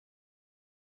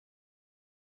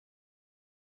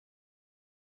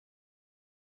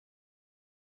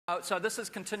So this is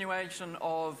continuation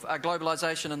of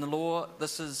Globalisation and the Law.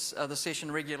 This is the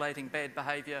session regulating bad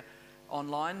behaviour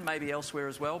online, maybe elsewhere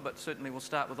as well, but certainly we'll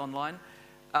start with online.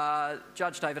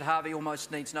 Judge David Harvey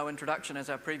almost needs no introduction, as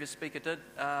our previous speaker did,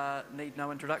 need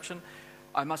no introduction.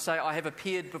 I must say I have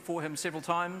appeared before him several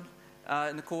times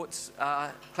in the courts,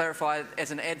 clarified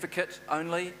as an advocate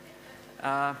only,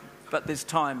 but there's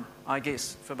time, I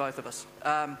guess, for both of us.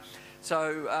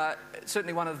 So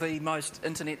certainly one of the most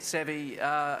internet savvy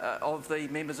of the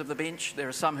members of the bench. There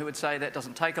are some who would say that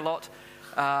doesn't take a lot,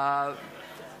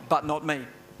 but not me.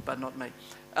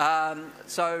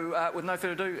 So with no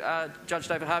further ado, Judge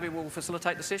David Harvey will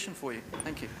facilitate the session for you.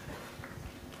 Thank you.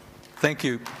 Thank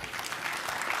you.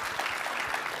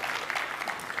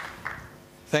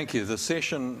 Thank you. The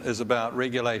session is about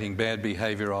regulating bad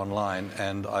behaviour online,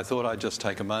 and I thought I'd just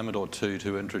take a moment or two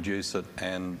to introduce it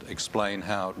and explain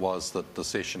how it was that the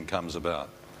session comes about.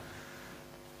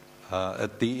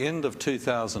 At the end of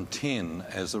 2010,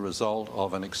 as a result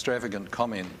of an extravagant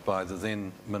comment by the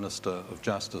then Minister of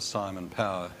Justice, Simon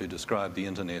Power, who described the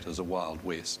internet as a Wild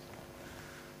West,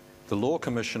 the Law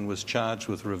Commission was charged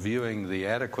with reviewing the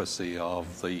adequacy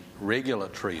of the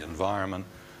regulatory environment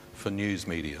for news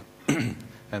media.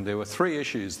 And there were three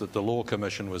issues that the Law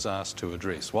Commission was asked to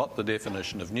address. What the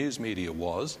definition of news media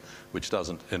was, which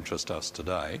doesn't interest us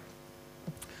today,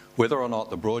 whether or not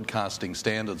the Broadcasting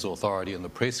Standards Authority and the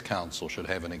Press Council should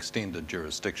have an extended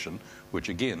jurisdiction, which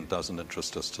again doesn't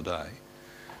interest us today,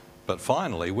 but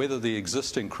finally whether the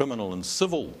existing criminal and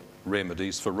civil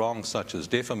remedies for wrongs such as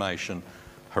defamation,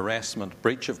 harassment,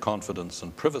 breach of confidence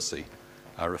and privacy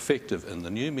are effective in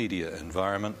the new media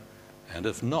environment, and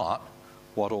if not,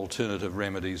 what alternative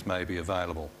remedies may be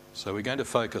available. So we're going to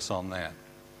focus on that.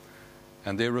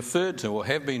 And they're referred to, or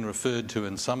have been referred to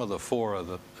in some of the fora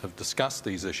that have discussed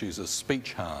these issues, as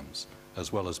speech harms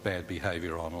as well as bad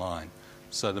behaviour online.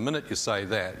 So the minute you say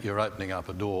that, you're opening up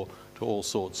a door to all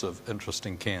sorts of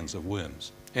interesting cans of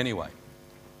worms. Anyway,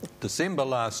 December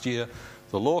last year,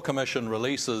 the Law Commission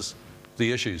releases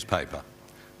the issues paper,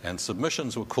 and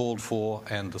submissions were called for,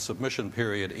 and the submission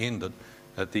period ended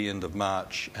at the end of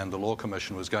March, and the Law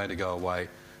Commission was going to go away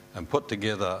and put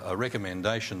together a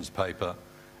recommendations paper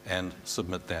and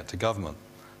submit that to government.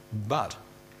 But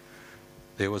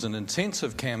there was an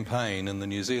intensive campaign in the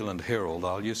New Zealand Herald,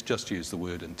 I'll just use the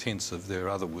word intensive, there are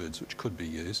other words which could be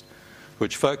used,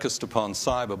 which focused upon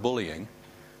cyberbullying,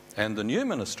 and the new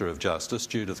Minister of Justice,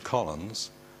 Judith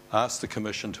Collins, asked the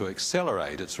Commission to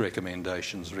accelerate its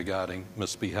recommendations regarding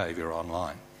misbehaviour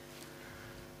online.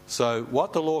 So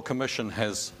what the Law Commission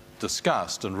has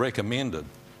discussed and recommended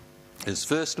is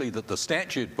firstly that the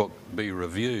statute book be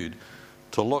reviewed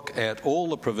to look at all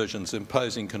the provisions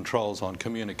imposing controls on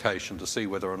communication to see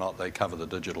whether or not they cover the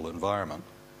digital environment.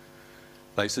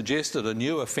 They suggested a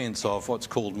new offence of what's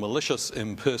called malicious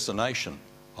impersonation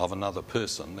of another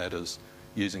person, that is,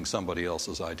 using somebody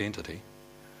else's identity,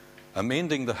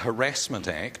 amending the Harassment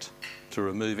Act to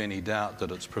remove any doubt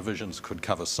that its provisions could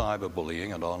cover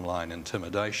cyberbullying and online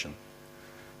intimidation,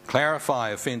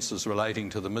 clarify offences relating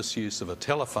to the misuse of a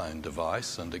telephone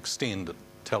device and extend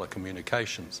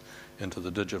telecommunications into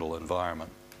the digital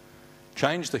environment,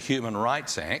 change the Human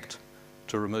Rights Act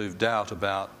to remove doubt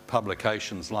about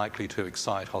publications likely to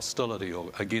excite hostility or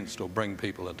against or bring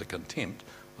people into contempt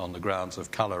on the grounds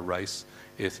of colour, race,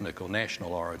 ethnic or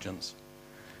national origins,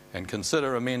 and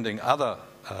consider amending other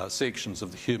sections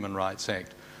of the Human Rights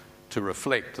Act to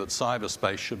reflect that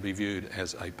cyberspace should be viewed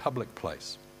as a public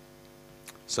place.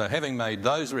 So having made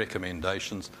those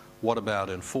recommendations, what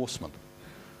about enforcement?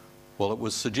 Well, it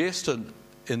was suggested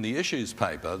in the issues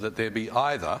paper that there be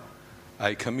either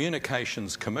a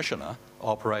Communications Commissioner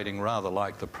operating rather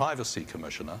like the Privacy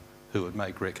Commissioner who would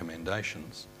make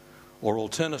recommendations, or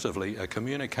alternatively a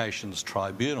Communications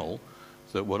Tribunal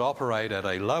that would operate at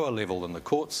a lower level than the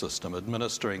court system,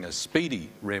 administering a speedy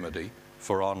remedy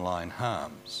for online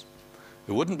harms.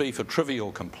 It wouldn't be for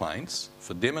trivial complaints,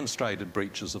 for demonstrated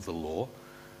breaches of the law.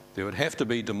 There would have to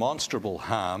be demonstrable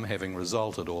harm having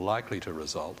resulted or likely to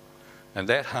result, and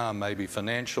that harm may be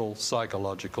financial,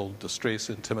 psychological, distress,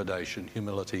 intimidation,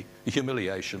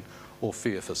 humiliation, or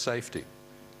fear for safety.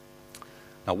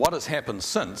 Now, what has happened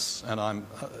since, and I'm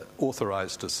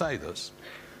authorised to say this,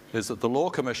 is that the Law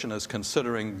Commission is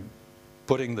considering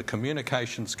putting the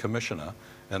Communications Commissioner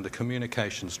and the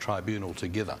Communications Tribunal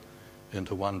together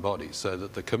into one body, so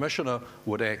that the Commissioner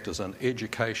would act as an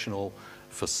educational,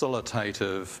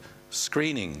 facilitative,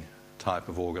 screening type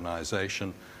of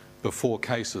organisation before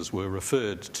cases were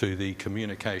referred to the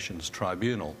Communications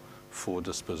Tribunal for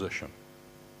disposition.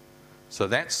 So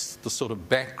that's the sort of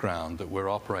background that we're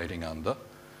operating under.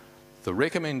 The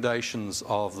recommendations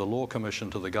of the Law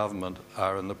Commission to the government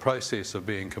are in the process of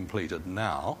being completed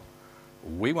now.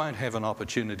 We won't have an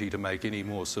opportunity to make any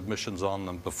more submissions on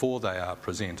them before they are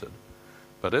presented.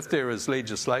 But if there is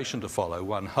legislation to follow,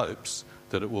 one hopes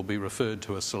that it will be referred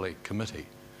to a select committee,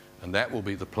 and that will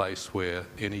be the place where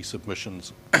any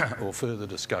submissions or further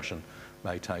discussion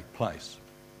may take place.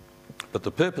 But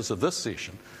the purpose of this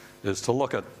session is to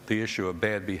look at the issue of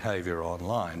bad behaviour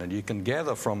online, and you can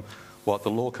gather from what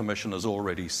the Law Commission has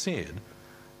already said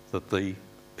that the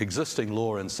existing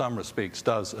law in some respects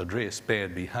does address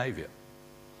bad behaviour.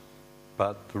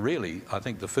 But really, I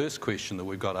think the first question that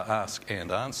we've got to ask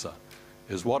and answer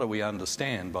is, what do we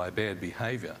understand by bad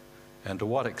behaviour, and to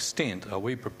what extent are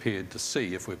we prepared to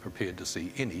see, if we're prepared to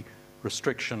see any,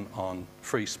 restriction on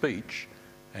free speech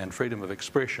and freedom of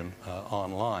expression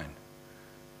online,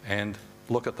 and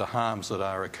look at the harms that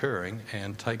are occurring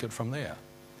and take it from there.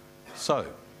 So,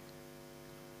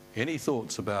 any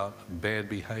thoughts about bad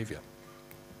behaviour?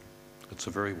 It's a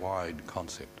very wide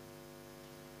concept.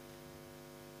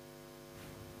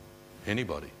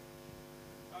 Anybody?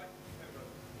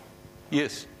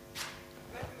 Yes.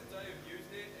 Back in the day of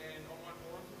Usenet and online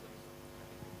forums,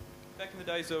 back in the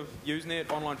days of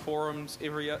Usenet, online forums,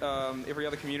 every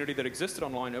other community that existed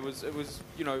online, it was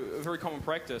a very common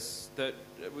practice that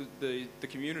it was the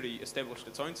community established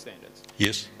its own standards.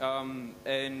 Yes.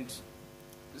 And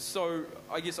so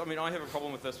I guess, I have a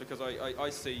problem with this because I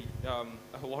see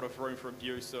a lot of room for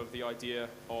abuse of the idea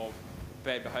of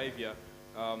bad behaviour.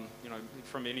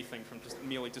 From anything from just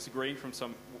merely disagreeing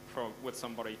with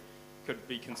somebody could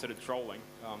be considered trolling.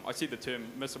 I see the term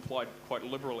misapplied quite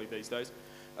liberally these days.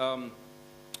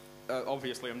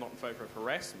 Obviously, I'm not in favour of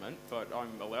harassment, but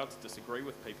I'm allowed to disagree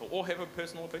with people or have a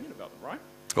personal opinion about them, right?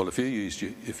 Well, if you used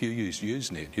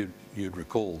Usenet, you'd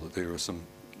recall that there was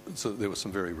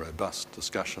some very robust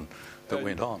discussion that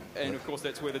went on. And of course,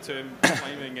 that's where the term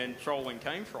claiming and trolling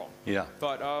came from. Yeah.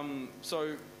 But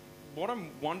so what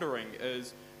I'm wondering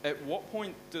is, at what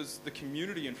point does the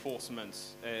community enforcement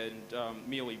and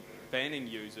merely banning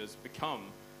users become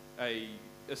a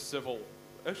civil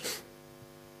issue?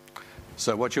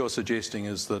 So what you're suggesting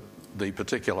is that the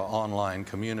particular online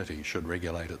community should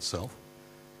regulate itself?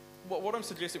 What I'm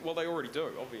suggesting, well, they already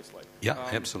do, obviously. Yeah,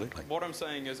 absolutely. What I'm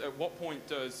saying is, at what point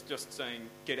does just saying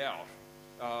get out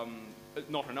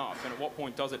not enough, and at what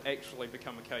point does it actually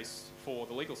become a case for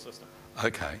the legal system?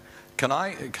 Okay. Can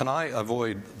I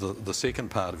avoid the second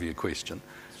part of your question?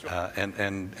 Sure.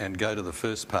 And go to the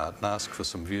first part and ask for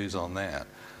some views on that?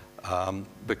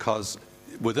 Because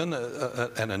within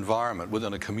an environment,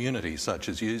 within a community such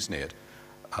as Usenet,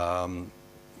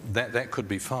 that could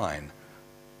be fine.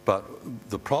 But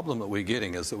the problem that we're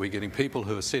getting is that we're getting people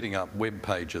who are setting up web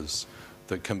pages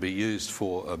that can be used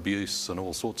for abuse and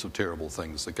all sorts of terrible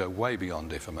things that go way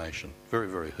beyond defamation. Very,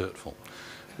 very hurtful.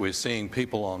 We're seeing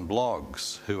people on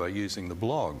blogs who are using the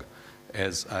blog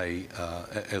as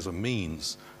a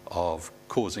means of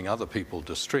causing other people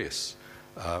distress.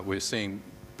 We're seeing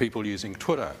people using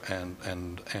Twitter and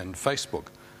Facebook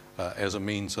as a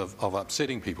means of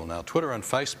upsetting people. Now, Twitter and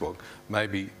Facebook may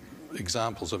be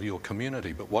examples of your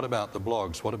community, but what about the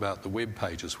blogs? What about the web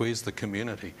pages? Where's the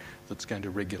community that's going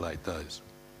to regulate those?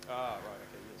 Right,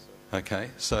 okay, yes, sir. Okay,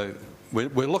 so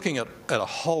we're looking at a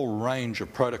whole range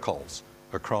of protocols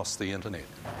across the internet.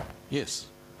 Yes?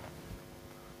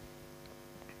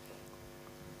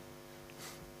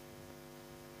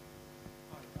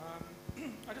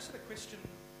 I just had a question.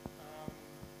 I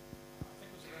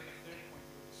think it was around the third point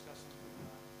you were discussing,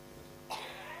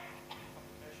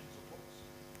 publications of books.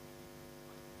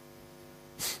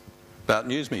 About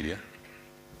news media?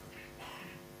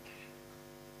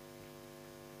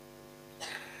 Is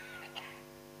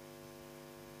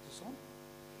this on?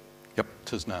 Yep,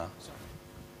 it is now.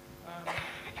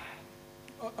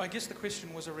 I guess the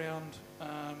question was around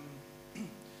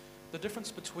the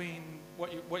difference between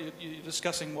what you're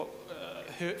discussing,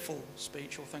 hurtful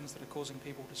speech or things that are causing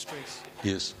people distress.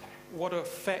 Yes. What are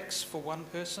facts for one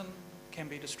person can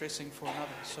be distressing for another.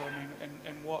 So,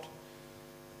 and what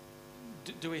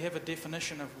do we have a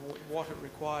definition of what it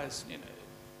requires?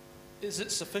 Is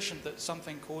it sufficient that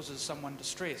something causes someone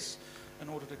distress in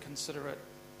order to consider it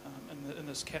in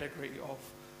this category of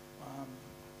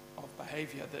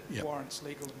behaviour that warrants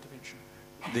legal intervention?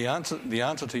 The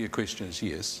answer to your question is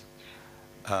yes,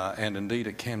 and indeed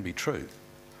it can be true,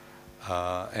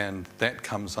 and that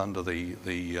comes under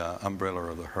the umbrella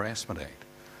of the Harassment Act,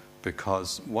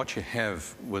 because what you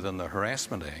have within the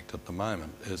Harassment Act at the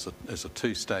moment is a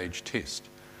two-stage test.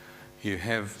 You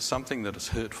have something that is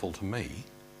hurtful to me,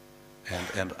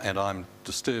 and I'm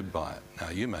disturbed by it. Now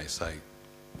you may say,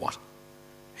 what?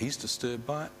 he's disturbed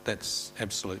by it, that's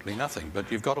absolutely nothing.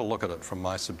 But you've got to look at it from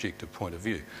my subjective point of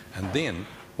view. And then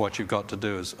what you've got to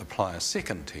do is apply a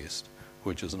second test,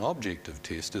 which is an objective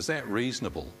test. Is that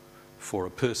reasonable for a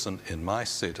person in my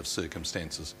set of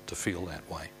circumstances to feel that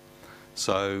way?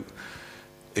 So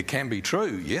it can be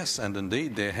true, yes, and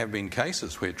indeed there have been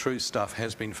cases where true stuff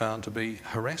has been found to be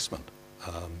harassment.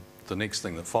 The next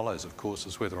thing that follows, of course,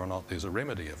 is whether or not there's a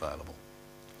remedy available.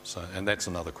 So, and that's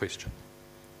another question.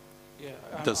 Yeah,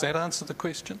 Does that answer the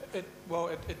question? It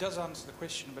does answer the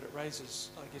question, but it raises,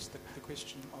 I guess, the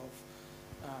question of,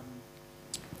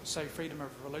 say, freedom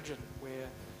of religion, where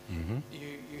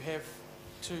you have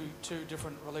two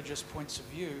different religious points of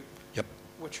view,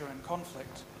 which are in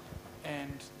conflict,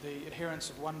 and the adherents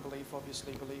of one belief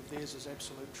obviously believe theirs is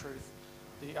absolute truth.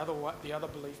 The other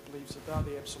belief believes that they're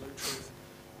the absolute truth,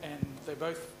 and they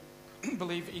both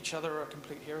believe each other are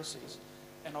complete heresies.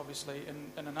 And obviously,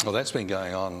 in a well, that's been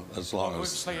going on as long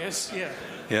as... Obviously, yes, yeah.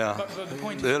 Yeah. But the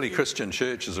point the early Christian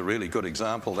church is a really good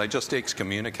example. They just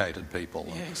excommunicated people.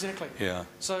 Yeah, exactly. Yeah.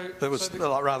 So it was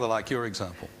rather like your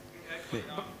example. Actually,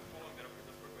 following that up,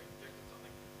 just quickly injected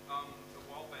something.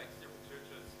 A while back, several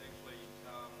churches actually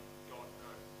got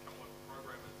a couple of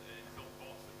programmers and built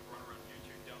bots that could run around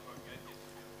YouTube downloading atheist.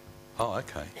 Oh,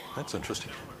 okay. That's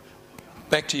interesting.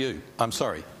 Back to you. I'm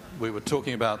sorry. We were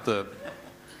talking about the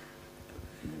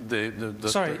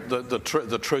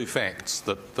true facts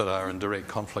that are in direct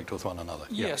conflict with one another.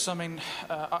 Yes, I mean,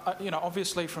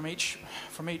 obviously from each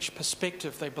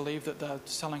perspective, they believe that they're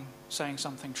saying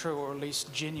something true, or at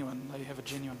least genuine. They have a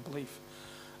genuine belief,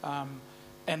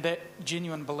 and that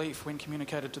genuine belief, when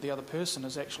communicated to the other person,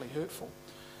 is actually hurtful,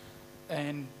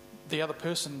 and the other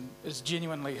person is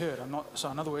genuinely hurt. So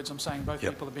in other words, I'm saying both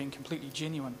people are being completely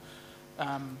genuine.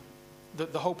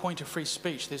 The whole point of free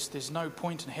speech, there's no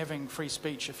point in having free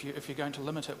speech if you're going to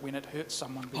limit it when it hurts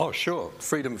someone. Oh, sure.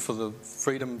 Freedom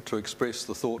to express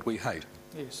the thought we hate.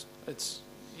 Yes, it's...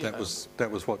 That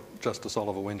was what Justice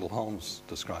Oliver Wendell Holmes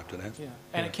described it as. Yeah,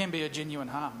 and it can be a genuine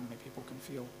harm where people can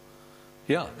feel...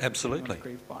 Yeah, absolutely.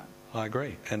 Grieved by it. I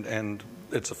agree. And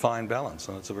it's a fine balance,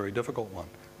 and it's a very difficult one.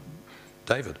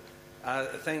 David?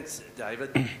 Thanks,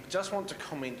 David. Just want to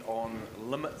comment on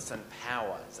limits and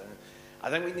powers. And I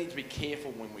think we need to be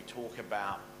careful when we talk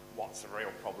about what's the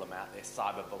real problem out there,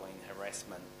 cyberbullying,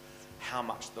 harassment, how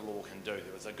much the law can do.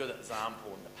 There was a good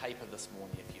example in the paper this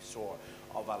morning, if you saw,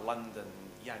 of a London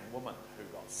young woman who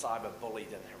got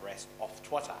cyberbullied and harassed off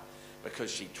Twitter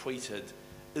because she tweeted,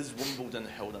 "Is Wimbledon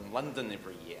held in London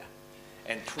every year?"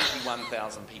 And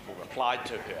 21,000 people replied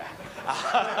to her,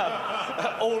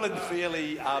 all in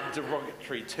fairly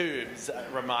derogatory terms,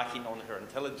 remarking on her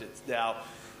intelligence. Now,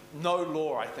 no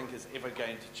law, I think, is ever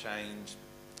going to change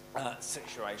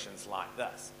situations like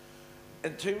this.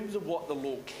 In terms of what the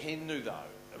law can do, though,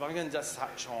 if I'm going to just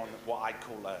touch on what I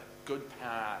call a good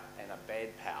power and a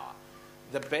bad power,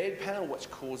 the bad power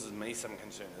which causes me some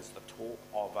concern is the talk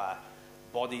of a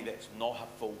body that's not a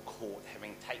full court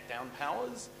having takedown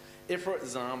powers. If, for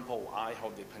example, I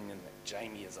hold the opinion that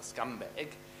Jamie is a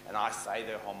scumbag, and I say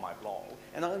that on my blog,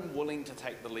 and I'm willing to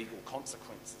take the legal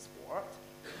consequences for it,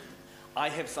 I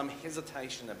have some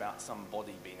hesitation about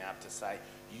somebody being able to say,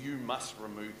 you must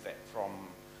remove that from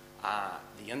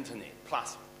the internet.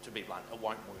 Plus, to be blunt, it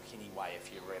won't work anyway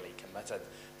if you're really committed.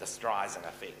 The strides and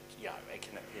effect, it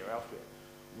can appear elsewhere.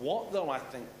 What, though, I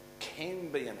think can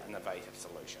be an innovative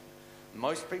solution,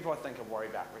 most people, I think, are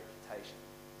worried about reputation.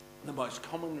 The most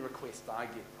common request I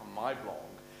get from my blog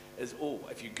is,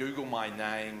 if you Google my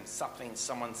name, something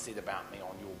someone said about me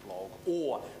on your blog,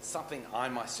 or something I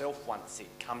myself once said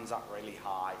comes up really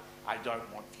high, I don't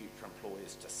want future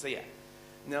employers to see it.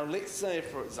 Now, let's say,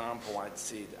 for example, I'd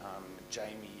said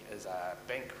Jamie is a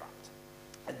bankrupt,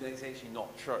 and that's actually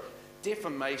not true.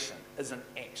 Defamation isn't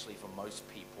actually, for most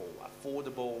people,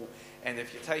 affordable, and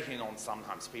if you're taking on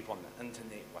sometimes people on the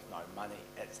internet with no money,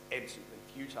 it's absolutely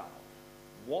futile.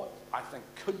 What I think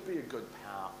could be a good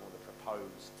power for the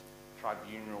proposed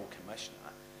tribunal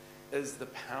commissioner is the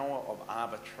power of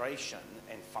arbitration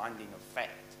and finding of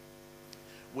fact,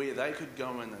 where they could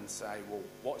go in and say, well,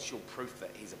 what's your proof that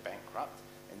he's a bankrupt?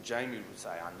 And Jamie would say,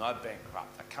 I'm not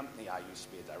bankrupt. A company I used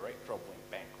to be a director of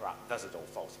went bankrupt. This is all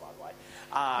false, by the way.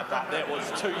 But that was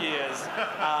 2 years.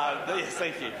 Yes,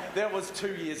 thank you. That was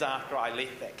 2 years after I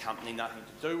left that company, nothing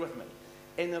to do with me.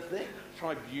 And if that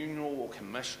tribunal or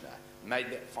commissioner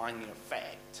made that finding of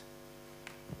fact,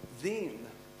 then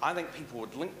I think people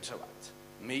would link to it.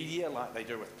 Media, like they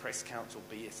do with Press Council,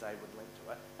 BSA, would link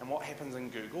to it. And what happens in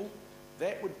Google?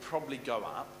 That would probably go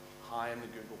up high in the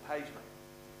Google page rank.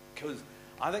 Because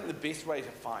I think the best way to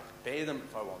fight bad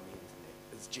info on the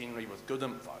internet is generally with good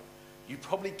info. You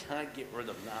probably can't get rid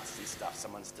of nasty stuff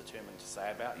someone's determined to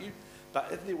say about you, but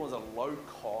if there was a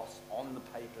low-cost,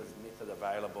 on-the-papers method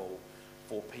available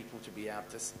for people to be able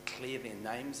to clear their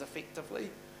names effectively,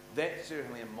 that's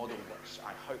certainly a model which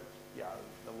I hope the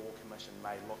Law Commission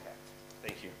may look at.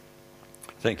 Thank you.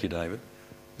 Thank you, David.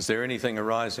 Is there anything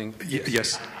arising?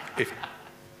 Yes.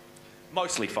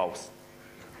 Mostly false.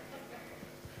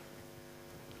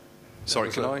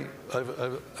 Sorry, can I?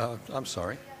 I'm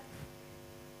sorry.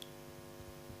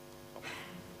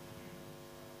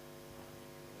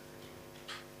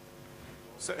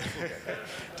 So,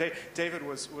 David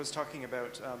was talking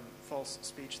about false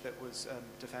speech that was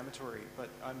defamatory, but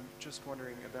I'm just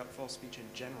wondering about false speech in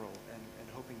general, and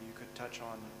hoping you could touch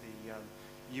on the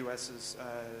U.S.'s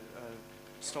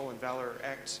Stolen Valor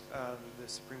Act, the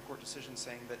Supreme Court decision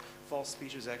saying that false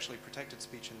speech is actually protected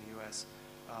speech in the U.S.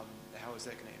 How is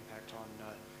that going to impact on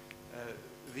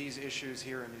these issues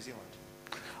here in New Zealand?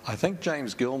 I think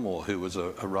James Gilmore, who was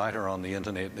a writer on the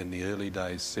internet in the early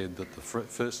days, said that the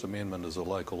First Amendment is a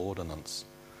local ordinance,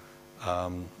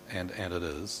 and it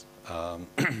is.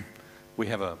 We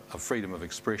have a freedom of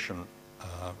expression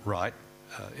right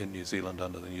in New Zealand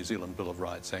under the New Zealand Bill of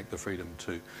Rights Act, the freedom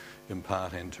to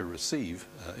impart and to receive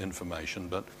information,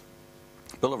 but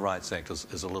the Bill of Rights Act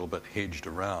is a little bit hedged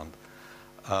around.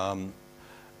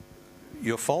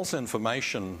 Your false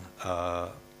information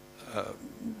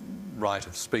right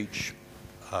of speech,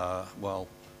 well,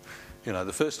 you know,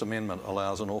 the First Amendment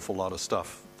allows an awful lot of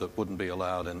stuff that wouldn't be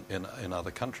allowed in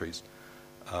other countries,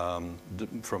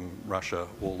 from Russia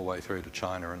all the way through to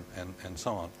China and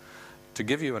so on. To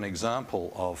give you an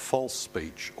example of false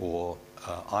speech or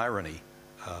irony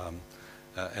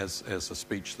as a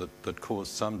speech that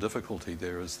caused some difficulty,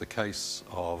 there is the case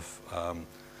of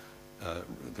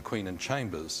the Queen in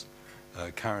Chambers,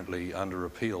 currently under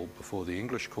appeal before the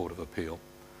English Court of Appeal,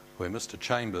 where Mr.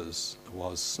 Chambers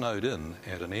was snowed in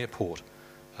at an airport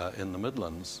in the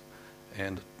Midlands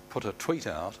and put a tweet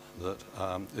out that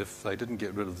if they didn't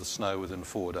get rid of the snow within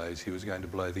 4 days, he was going to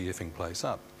blow the effing place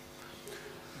up.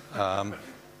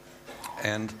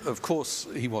 And of course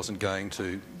he wasn't going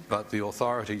to, but the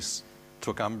authorities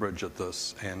took umbrage at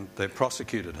this and they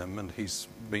prosecuted him, and he's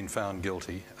been found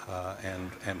guilty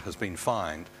and has been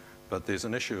fined. But there's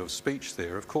an issue of speech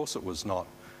there. Of course it was not,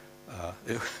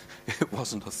 it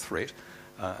wasn't a threat.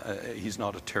 He's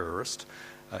not a terrorist.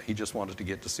 He just wanted to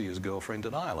get to see his girlfriend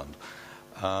in Ireland.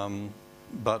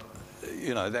 But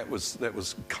you know, that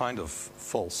was kind of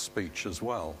false speech as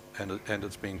well, and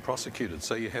it's being prosecuted.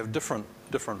 So you have different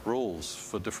rules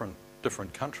for different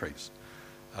countries,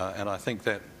 and I think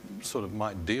that sort of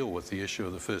might deal with the issue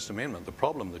of the First Amendment. The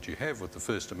problem that you have with the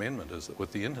First Amendment is that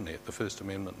with the internet, the First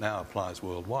Amendment now applies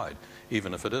worldwide,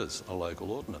 even if it is a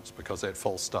local ordinance, because that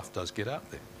false stuff does get out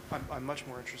there. I'm much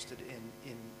more interested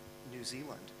in New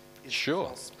Zealand. Is sure,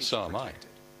 false speech so am I. protected?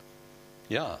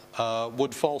 Yeah.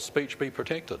 Would false speech be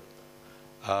protected?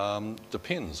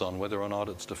 Depends on whether or not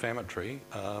it's defamatory.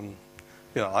 You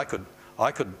know, I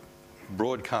could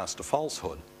broadcast a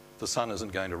falsehood. The sun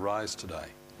isn't going to rise today.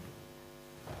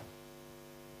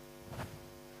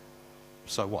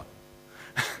 So what?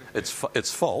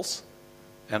 It's false,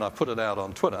 and I put it out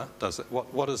on Twitter. Does it?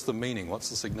 What is the meaning? What's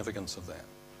the significance of that?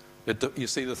 You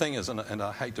see, the thing is, and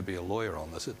I hate to be a lawyer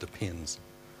on this, it depends.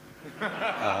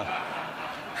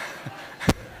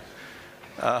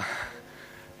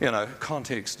 You know,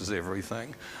 context is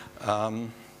everything.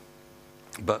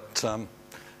 But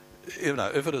you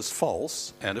know, if it is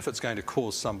false and if it's going to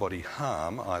cause somebody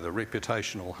harm, either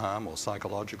reputational harm or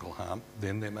psychological harm,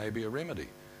 then there may be a remedy.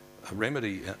 A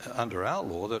remedy under our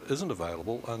law that isn't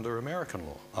available under American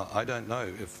law. I don't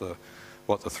know if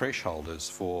what the threshold is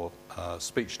for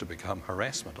speech to become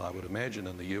harassment. I would imagine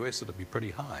in the US it would be pretty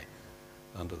high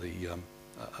under the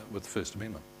with the First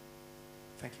Amendment.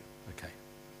 Thank you. Okay.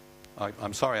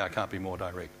 I'm sorry I can't be more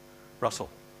direct. Russell.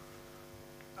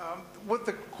 With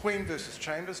the Queen versus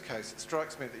Chambers case, it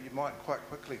strikes me that you might quite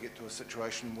quickly get to a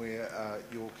situation where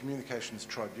your communications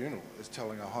tribunal is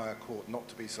telling a higher court not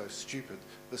to be so stupid.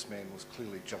 This man was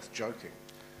clearly just joking.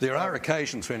 There are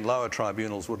occasions when lower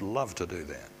tribunals would love to do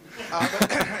that.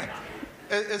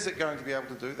 Is it going to be able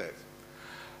to do that?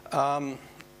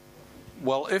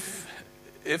 Well, if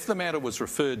the matter was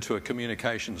referred to a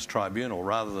communications tribunal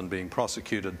rather than being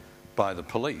prosecuted by the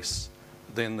police,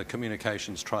 then the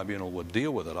communications tribunal would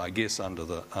deal with it, I guess, under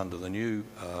the new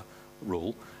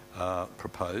rule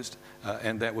proposed,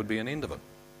 and that would be an end of it,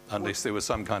 unless there was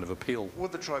some kind of appeal.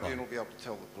 Would the tribunal be able to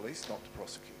tell the police not to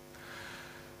prosecute?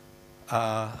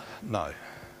 No.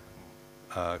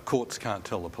 Courts can't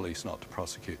tell the police not to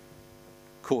prosecute.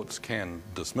 Courts can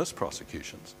dismiss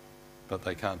prosecutions, but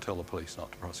they can't tell the police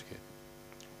not to prosecute.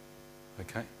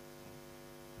 Okay.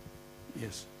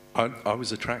 Yes. I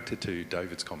was attracted to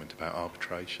David's comment about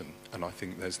arbitration, and I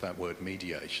think there's that word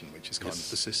mediation, which is kind of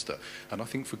the sister. And I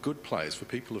think for good players, for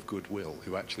people of goodwill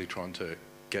who are actually trying to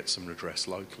get some redress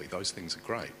locally, those things are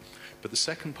great. But the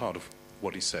second part of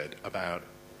what he said about,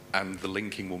 and the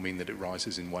linking will mean that it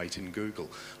rises in weight in Google,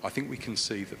 I think we can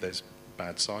see that there's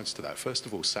bad sides to that. First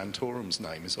of all, Santorum's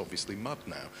name is obviously mud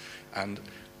now. And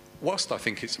whilst I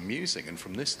think it's amusing, and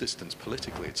from this distance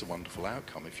politically it's a wonderful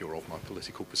outcome if you're of my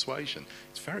political persuasion,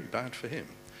 it's very bad for him.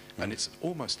 And it's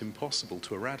almost impossible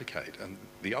to eradicate. And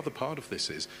the other part of this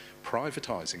is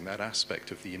privatising that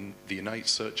aspect of the innate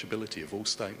searchability of all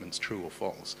statements, true or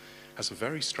false, has a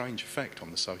very strange effect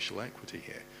on the social equity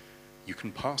here. You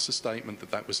can pass a statement that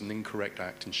that was an incorrect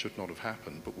act and should not have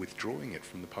happened, but withdrawing it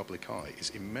from the public eye is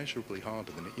immeasurably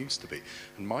harder than it used to be.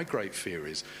 And my great fear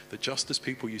is that just as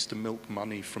people used to milk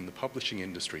money from the publishing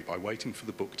industry by waiting for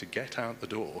the book to get out the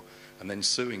door and then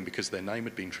suing because their name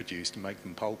had been traduced and make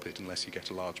them pulp it unless you get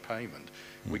a large payment,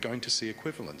 we're going to see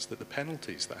equivalents, that the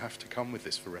penalties that have to come with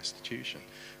this for restitution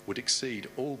would exceed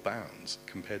all bounds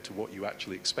compared to what you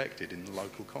actually expected in the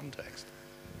local context.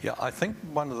 Yeah, I think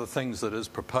one of the things that is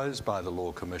proposed by the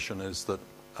Law Commission is that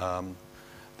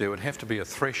there would have to be a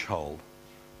threshold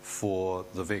for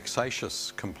the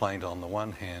vexatious complaint on the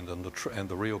one hand and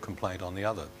the real complaint on the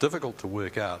other. Difficult to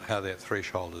work out how that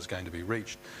threshold is going to be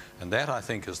reached, and that, I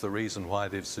think, is the reason why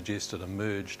they've suggested a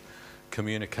merged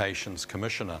communications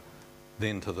commissioner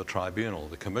then to the tribunal.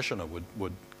 The commissioner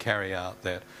would carry out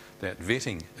that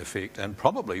vetting effect and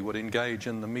probably would engage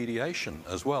in the mediation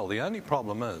as well. The only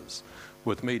problem is,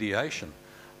 with mediation,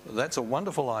 that's a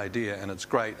wonderful idea and it's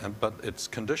great, but it's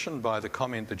conditioned by the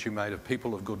comment that you made of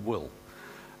people of goodwill.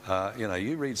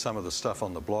 You read some of the stuff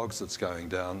on the blogs that's going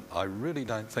down. I really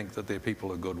don't think that they're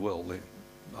people of goodwill.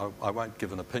 I won't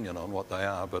give an opinion on what they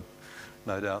are, but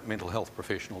no doubt mental health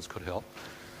professionals could help.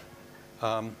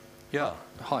 Hi.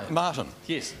 Martin.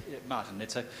 Yes, Martin.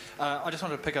 NetHui. I just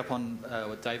wanted to pick up on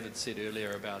what David said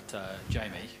earlier about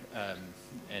Jamie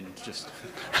and just...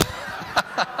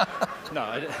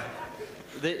 No,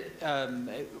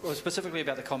 specifically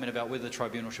about the comment about whether the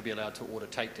tribunal should be allowed to order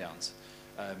takedowns,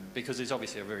 because there's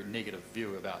obviously a very negative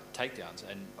view about takedowns,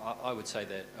 and I would say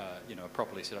that a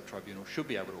properly set up tribunal should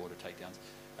be able to order takedowns.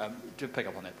 To pick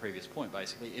up on that previous point,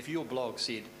 basically, if your blog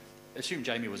said, assume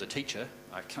Jamie was a teacher,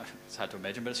 it's hard to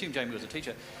imagine, but assume Jamie was a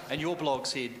teacher, and your blog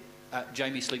said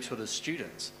Jamie sleeps with his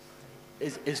students,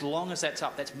 as long as that's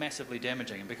up, that's massively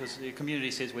damaging. And because the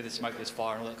community says where there's smoke, there's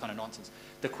fire and all that kind of nonsense,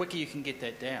 the quicker you can get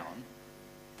that down,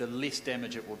 the less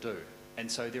damage it will do.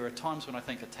 And so there are times when I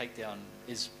think a takedown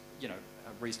is, a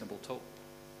reasonable tool.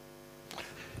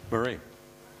 Marie.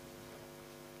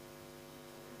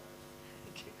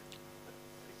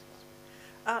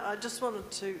 I just wanted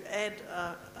to add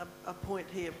a point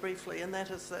here briefly, and that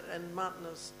is that, and Martin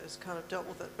has kind of dealt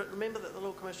with it, but remember that the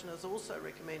Law Commission has also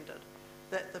recommended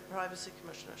that the Privacy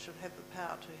Commissioner should have the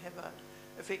power to have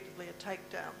effectively a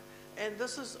takedown. And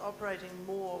this is operating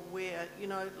more where,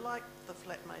 like the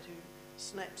flatmate who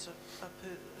snaps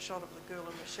a shot of the girl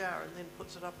in the shower and then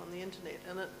puts it up on the internet.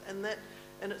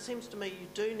 And it seems to me you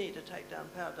do need a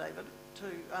takedown power, David,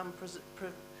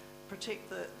 to protect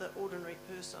the ordinary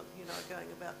person, going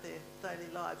about their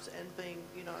daily lives and being,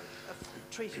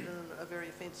 treated in a very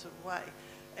offensive way.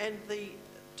 And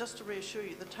just to reassure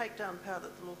you, the takedown power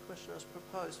that the Law Commissioner has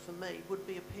proposed for me would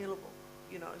be appealable,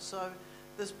 so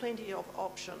there's plenty of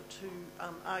option to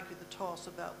argue the toss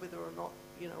about whether or not,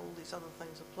 all these other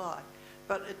things apply.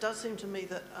 But it does seem to me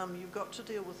that you've got to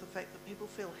deal with the fact that people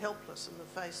feel helpless in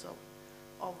the face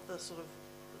of the sort of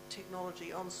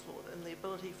technology onslaught and the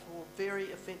ability for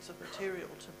very offensive material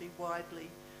to be widely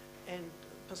and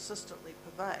persistently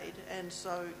pervade. And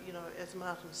so, as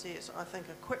Martin says, I think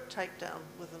a quick takedown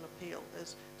with an appeal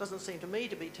doesn't seem to me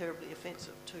to be terribly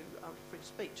offensive to free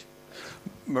speech.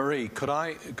 Marie, could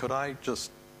I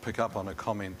just pick up on a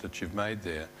comment that you've made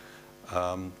there?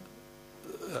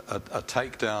 A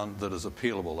takedown that is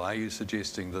appealable. Are you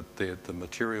suggesting that the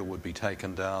material would be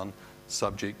taken down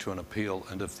subject to an appeal,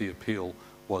 and if the appeal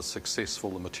was successful,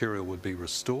 the material would be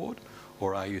restored?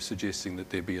 Or are you suggesting that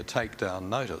there be a takedown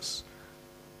notice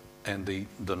and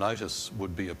the notice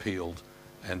would be appealed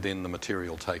and then the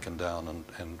material taken down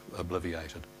and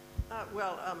obliviated?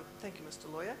 Thank you,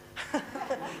 Mr. Lawyer.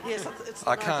 Yes, it's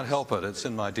I can't help it. It's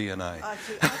in my DNA. I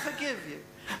forgive you.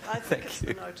 I think it's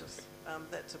the notice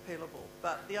that's appealable.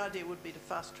 But the idea would be to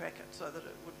fast track it so that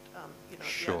it would,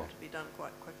 Sure. be able to be done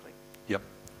quite quickly. Yep.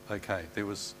 Okay. There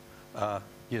was,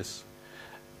 yes.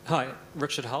 Hi,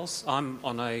 Richard Hulse. I'm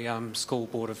on a school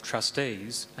board of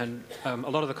trustees, and a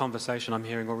lot of the conversation I'm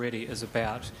hearing already is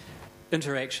about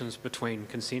interactions between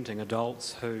consenting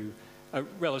adults who are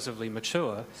relatively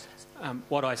mature,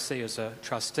 what I see as a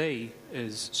trustee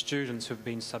is students who've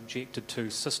been subjected to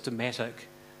systematic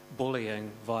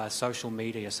bullying via social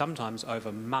media, sometimes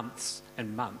over months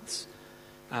and months.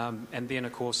 And then,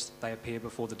 of course, they appear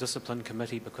before the discipline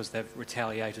committee because they've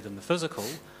retaliated in the physical.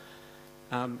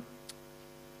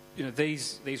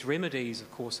 These remedies,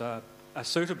 of course, are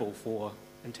suitable for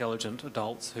intelligent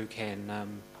adults who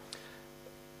can,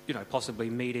 possibly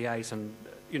mediate and,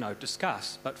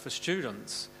 discuss. But for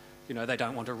students, they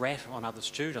don't want to rat on other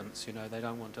students. They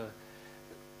don't want to.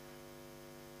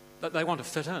 They want to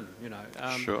fit in.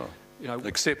 Sure.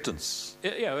 Acceptance.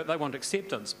 Yeah, they want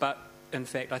acceptance. But in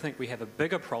fact, I think we have a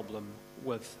bigger problem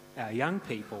with our young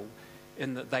people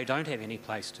in that they don't have any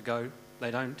place to go.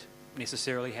 They don't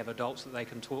necessarily have adults that they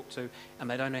can talk to, and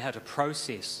they don't know how to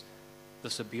process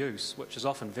this abuse, which is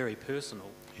often very personal.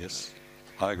 Yes,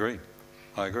 I agree.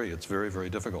 It's very, very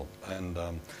difficult. And,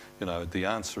 the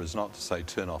answer is not to say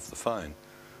turn off the phone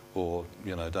or,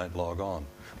 don't log on.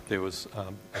 There was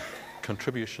a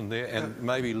contribution there, and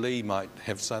maybe Lee might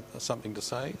have something to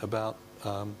say about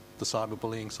the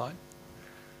cyberbullying site.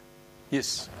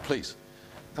 Yes, please.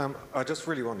 I just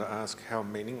really want to ask how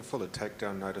meaningful a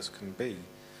takedown notice can be.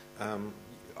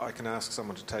 I can ask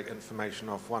someone to take information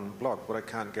off one blog, but I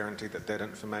can't guarantee that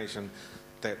information,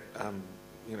 that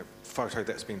photo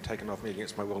that's been taken off me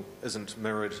against my will, isn't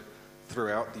mirrored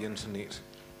throughout the internet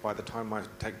by the time my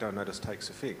takedown notice takes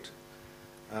effect.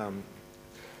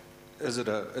 Is it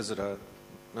a?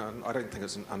 No, I don't think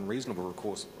it's an unreasonable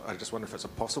recourse. I just wonder if it's a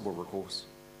possible recourse.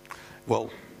 Well,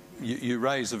 you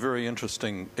raise a very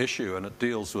interesting issue, and it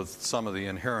deals with some of the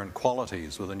inherent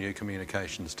qualities with the new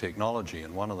communications technology,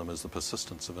 and one of them is the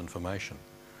persistence of information.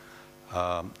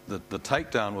 The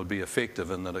takedown would be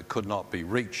effective in that it could not be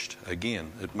reached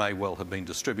again. It may well have been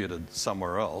distributed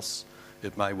somewhere else.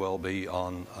 It may well be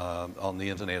on the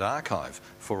Internet Archive,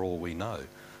 for all we know.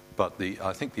 But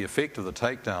I think the effect of the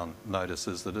takedown notice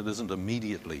is that it isn't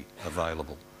immediately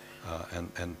available.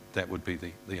 And that would be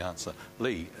the answer.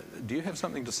 Lee, do you have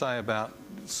something to say about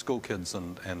school kids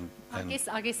and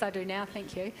I guess I do now,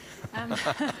 thank you.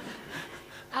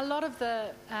 A lot of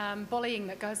the bullying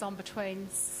that goes on between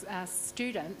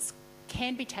students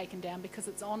can be taken down because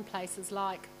it's on places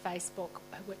like Facebook,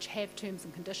 which have terms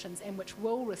and conditions and which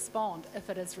will respond if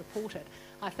it is reported.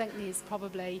 I think there's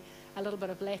probably a little bit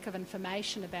of lack of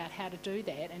information about how to do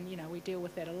that, and we deal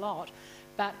with that a lot.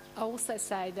 But I also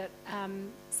say that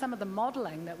some of the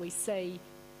modelling that we see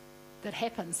that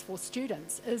happens for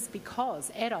students is because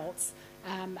adults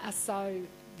are so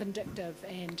vindictive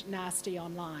and nasty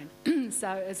online. So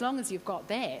as long as you've got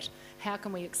that, how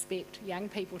can we expect young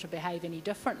people to behave any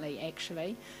differently,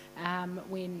 actually,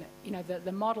 when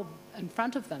the model in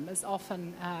front of them is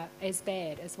often as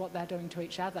bad as what they're doing to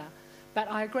each other. But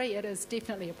I agree, it is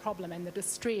definitely a problem, and the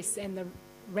distress and the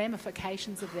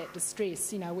ramifications of that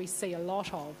distress, we see a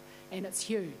lot of, and it's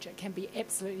huge. It can be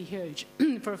absolutely huge.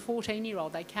 For a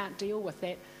 14-year-old, they can't deal with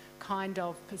that kind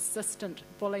of persistent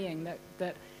bullying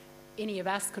that any of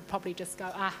us could probably just go,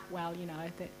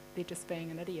 that they're just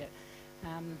being an idiot.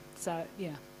 So,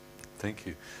 yeah. Thank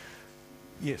you.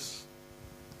 Yes.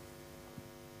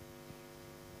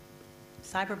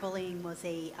 Cyberbullying was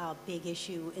a big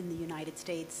issue in the United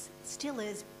States, still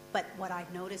is, but what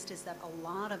I've noticed is that a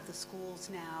lot of the schools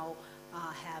now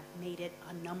have made it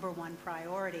a #1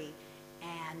 priority,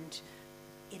 and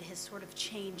it has sort of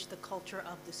changed the culture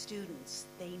of the students.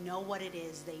 They know what it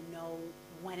is, they know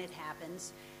when it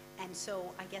happens, and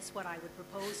so I guess what I would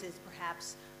propose is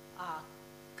perhaps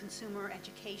consumer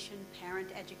education, parent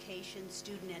education,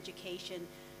 student education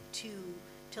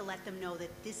to let them know that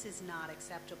this is not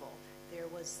acceptable. There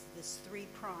was this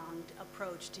 3-pronged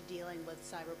approach to dealing with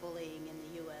cyberbullying in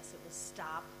the U.S. It was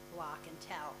stop, block, and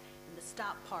tell. And the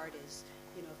stop part is,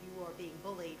 if you are being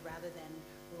bullied, rather than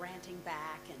ranting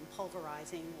back and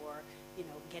pulverizing or,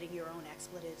 getting your own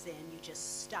expletives in, you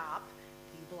just stop,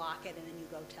 you block it, and then you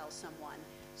go tell someone.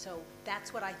 So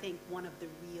that's what I think one of the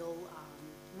real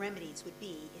remedies would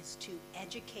be, is to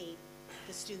educate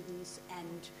the students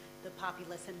and the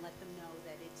populace and let them know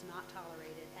that it's not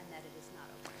tolerated and that it is not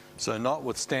okay. So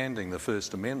notwithstanding the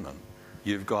First Amendment,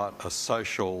 you've got a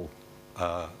social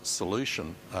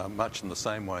solution, much in the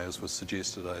same way as was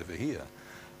suggested over here.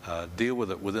 Deal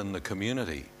with it within the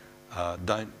community.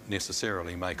 Don't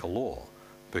necessarily make a law,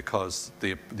 because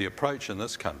the approach in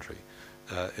this country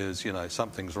is,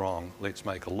 something's wrong, let's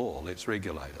make a law, let's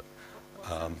regulate it. Well,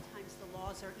 sometimes the law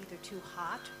laws are either too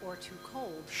hot or too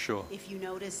cold. Sure. If you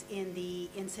notice in the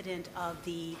incident of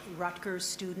the Rutgers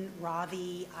student,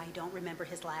 Ravi, I don't remember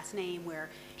his last name, where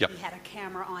he had a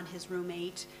camera on his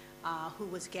roommate who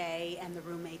was gay, and the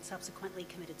roommate subsequently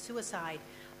committed suicide,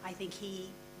 I think he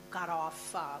got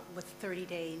off with 30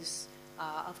 days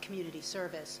of community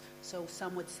service. So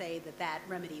some would say that that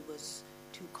remedy was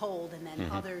too cold, and then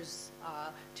others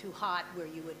too hot, where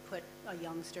you would put a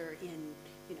youngster in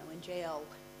jail.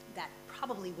 That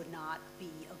probably would not be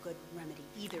a good remedy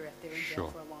either if they're in jail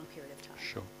for a long period of time.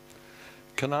 Sure.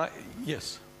 Can I?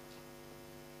 Yes.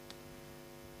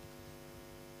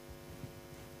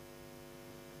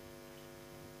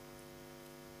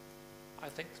 I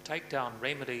think the takedown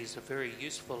remedies are very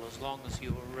useful as long as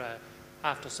you're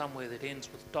after somewhere that ends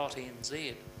with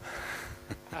 .nz.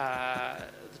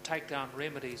 The takedown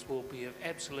remedies will be of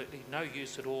absolutely no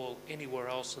use at all anywhere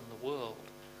else in the world.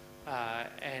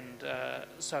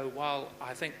 So while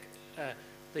I think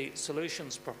the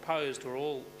solutions proposed are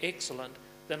all excellent,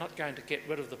 they're not going to get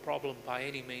rid of the problem by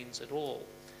any means at all.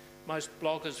 Most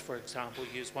bloggers, for example,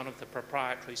 use one of the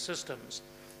proprietary systems,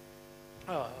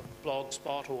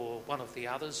 Blogspot or one of the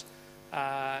others,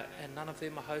 and none of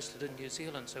them are hosted in New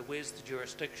Zealand, so where's the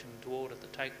jurisdiction to order the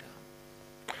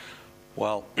takedown?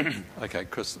 Well, okay,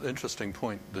 Chris, interesting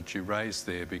point that you raised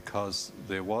there, because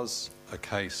there was a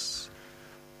case,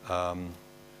 I'm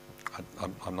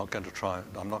not going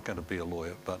to be a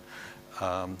lawyer, but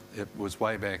it was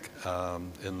way back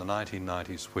in the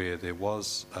 1990s where there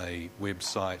was a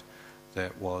website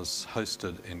that was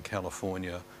hosted in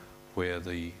California where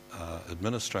the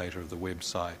administrator of the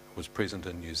website was present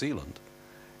in New Zealand,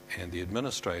 and the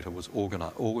administrator was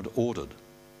ordered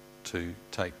to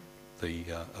take the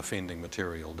offending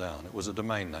material down. It was a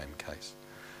domain name case,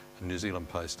 New Zealand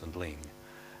Post and Ling,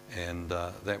 and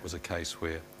that was a case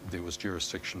where there was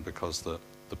jurisdiction because the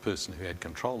person who had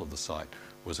control of the site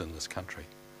was in this country.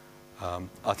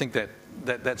 I think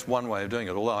that's one way of doing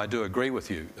it, although I do agree with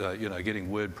you, getting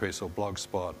WordPress or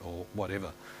Blogspot or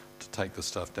whatever to take the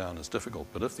stuff down is difficult.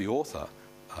 But if the author,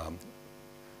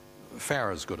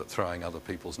 Farah's good at throwing other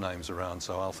people's names around,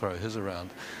 so I'll throw his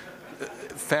around.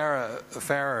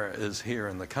 Farah is here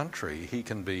in the country. He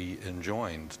can be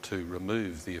enjoined to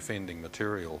remove the offending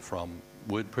material from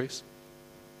WordPress.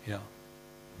 Yeah.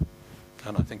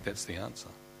 And I think that's the answer.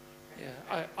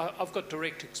 Yeah, I've got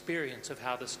direct experience of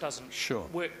how this doesn't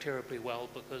work terribly well,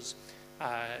 because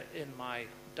in my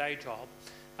day job,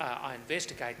 I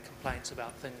investigate complaints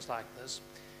about things like this.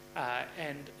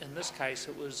 And in this case,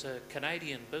 it was a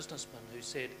Canadian businessman who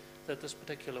said that this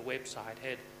particular website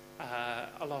had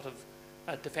a lot of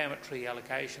defamatory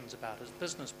allegations about his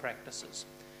business practices,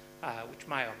 which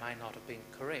may or may not have been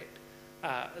correct.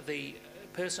 The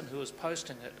person who was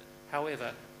posting it,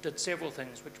 however, did several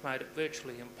things which made it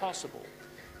virtually impossible.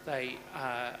 They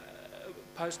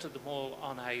posted them all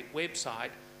on a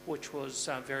website which was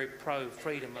very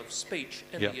pro-freedom of speech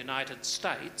in the United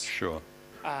States. Sure.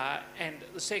 And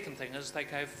the second thing is they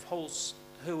gave false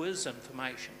who-is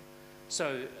information.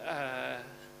 So,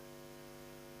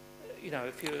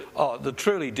 if you... Oh, the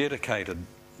truly dedicated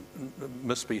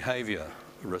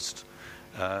misbehaviourist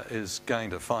is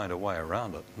going to find a way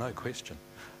around it, no question.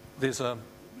 There's a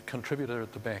contributor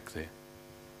at the back there.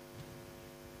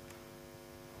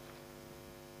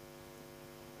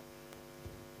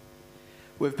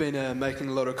 We've been making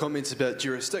a lot of comments about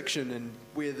jurisdiction and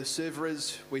where the server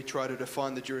is. We try to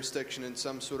define the jurisdiction in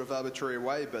some sort of arbitrary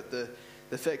way, but the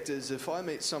fact is, if I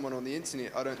meet someone on the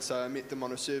internet, I don't say I met them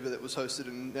on a server that was hosted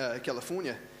in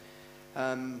California.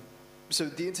 So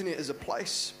the internet is a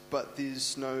place, but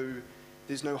there's no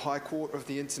high court of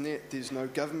the internet, there's no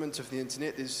government of the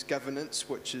internet, there's governance,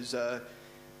 which is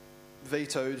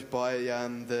vetoed by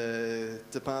the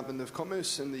Department of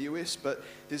Commerce in the US, but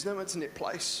there's no internet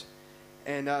place.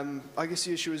 And I guess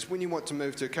the issue is, when you want to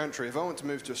move to a country, if I want to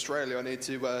move to Australia, I need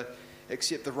to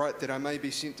accept the right that I may be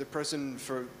sent to prison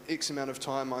for X amount of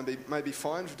time, I may be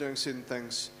fined for doing certain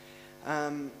things.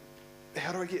 How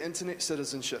do I get internet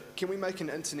citizenship? Can we make an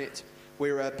internet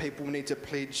where people need to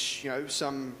pledge,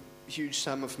 some huge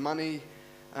sum of money?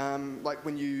 Like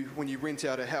when you rent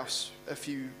out a house, if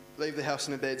you leave the house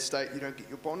in a bad state, you don't get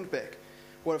your bond back.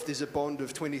 What if there's a bond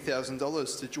of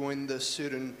 $20,000 to join this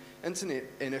certain internet,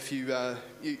 and if you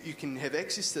can have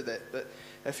access to that, but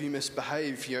if you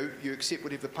misbehave, you accept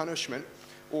whatever punishment,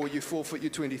 or you forfeit your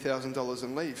 $20,000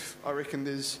 and leave? I reckon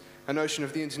there's a notion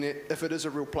of the internet, if it is a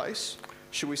real place,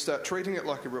 should we start treating it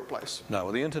like a real place? No,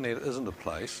 well, the internet isn't a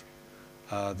place.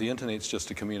 The internet's just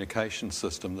a communication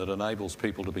system that enables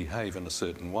people to behave in a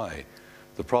certain way.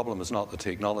 The problem is not the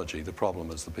technology, the problem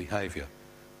is the behaviour.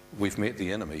 We've met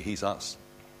the enemy, he's us.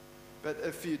 But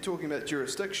if you're talking about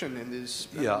jurisdiction and there's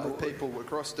a number of people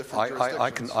across different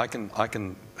jurisdictions... I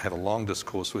can have a long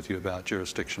discourse with you about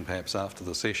jurisdiction perhaps after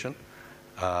the session,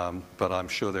 but I'm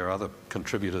sure there are other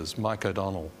contributors. Mike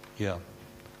O'Donnell, yeah.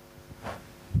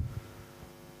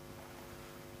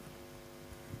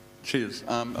 Cheers.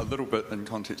 A little bit in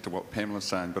context of what Pamela's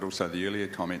saying, but also the earlier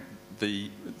comment.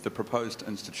 The proposed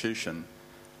institution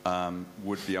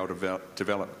would be able to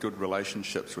develop good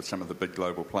relationships with some of the big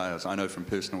global players. I know from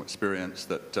personal experience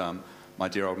that my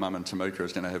dear old mum in Temuka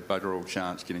is going to have bugger all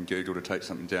chance getting Google to take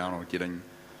something down or getting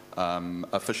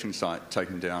a phishing site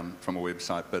taken down from a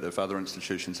website. But if other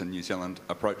institutions in New Zealand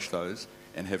approach those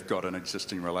and have got an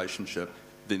existing relationship,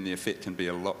 then the effect can be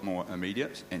a lot more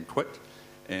immediate and quick.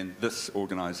 And this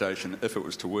organisation, if it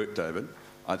was to work, David,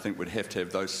 I think would have to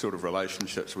have those sort of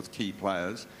relationships with key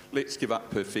players. Let's give up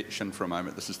perfection for a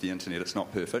moment. This is the internet. It's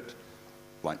not perfect,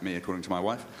 like me, according to my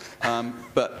wife.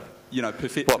 But, you know,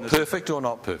 perfection... What, perfect or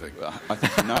not perfect? I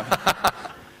think, no.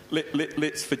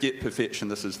 Let's forget perfection.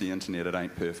 This is the internet. It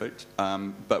ain't perfect.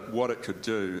 But what it could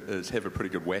do is have a pretty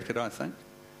good whack at it, I think.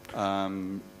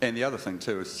 And the other thing,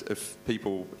 too, is if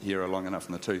people here are long enough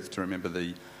in the tooth to remember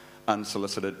the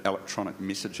Unsolicited Electronic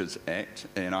Messages Act,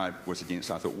 and I was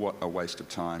against it. I thought, what a waste of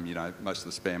time. You know, most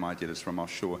of the spam I get is from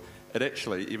offshore. It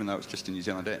actually, even though it's just a New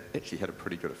Zealand act, actually had a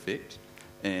pretty good effect.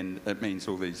 And it means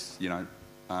all these, you know,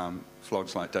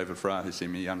 flogs like David Farrar who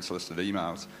send me unsolicited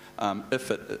emails,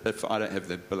 if I don't have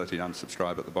the ability to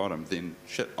unsubscribe at the bottom, then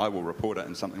shit, I will report it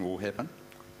and something will happen.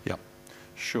 Yep,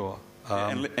 sure.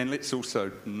 And let's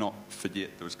also not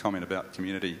forget there was a comment about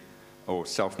community or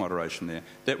self-moderation there.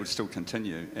 That would still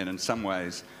continue, and in some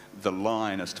ways the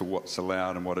line as to what's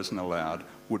allowed and what isn't allowed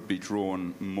would be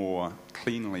drawn more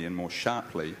cleanly and more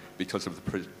sharply because of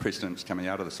the precedents coming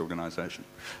out of this organisation.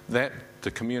 That, the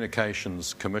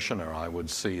Communications Commissioner, I would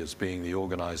see as being the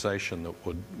organisation that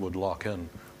would lock in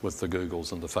with the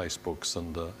Googles and the Facebooks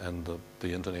and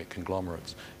the internet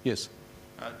conglomerates. Yes?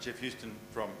 Jeff Houston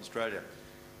from Australia.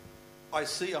 I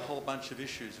see a whole bunch of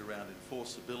issues around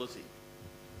enforceability,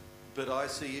 but I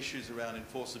see issues around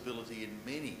enforceability in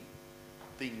many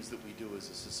things that we do as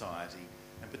a society,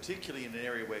 and particularly in an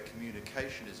area where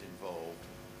communication is involved,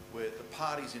 where the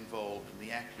parties involved and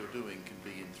the act you're doing can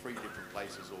be in 3 different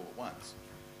places all at once.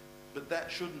 But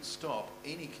that shouldn't stop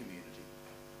any community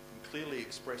from clearly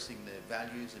expressing their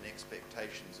values and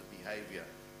expectations of behaviour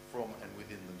from and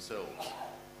within themselves.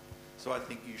 So I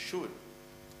think you should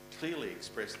clearly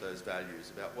express those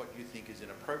values about what you think is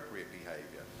inappropriate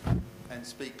behaviour, and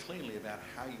speak clearly about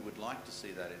how you would like to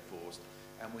see that enforced,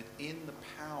 and within the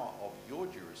power of your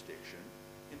jurisdiction,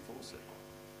 enforce it.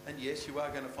 And yes, you are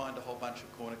going to find a whole bunch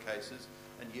of corner cases,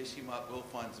 and yes, you might well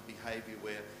find some behaviour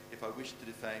where if I wish to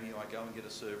defame you, I go and get a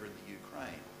server in the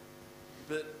Ukraine.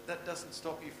 But that doesn't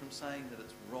stop you from saying that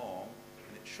it's wrong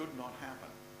and it should not happen.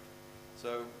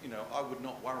 So, you know, I would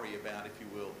not worry about, if you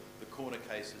will, the corner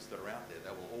cases that are out there. They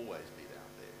will always be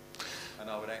out there. And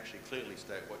I would actually clearly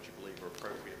state what you believe are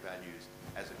appropriate values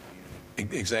as a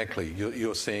community. Exactly.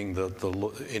 You're seeing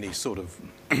any sort of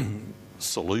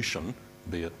solution,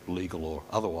 be it legal or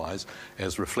otherwise,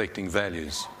 as reflecting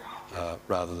values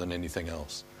rather than anything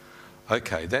else.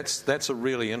 Okay, that's a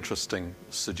really interesting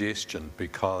suggestion,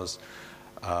 because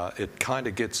it kind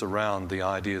of gets around the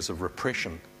ideas of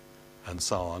repression and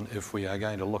so on if we are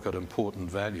going to look at important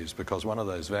values, because one of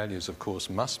those values, of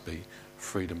course, must be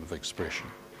freedom of expression.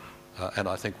 And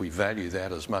I think we value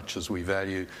that as much as we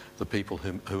value the people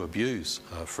who abuse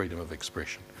freedom of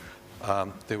expression.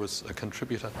 There was a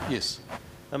contributor. Yes?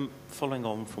 Following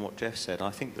on from what Jeff said, I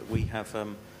think that we have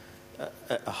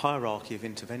a hierarchy of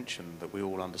intervention that we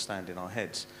all understand in our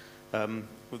heads.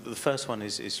 The first one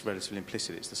is relatively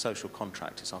implicit. It's the social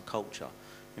contract. It's our culture.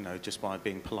 You know, just by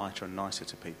being politer and nicer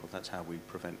to people, that's how we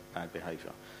prevent bad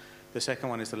behaviour. The second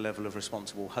one is the level of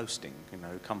responsible hosting. You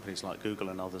know, companies like Google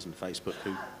and others and Facebook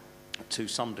who, to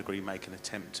some degree, make an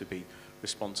attempt to be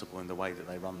responsible in the way that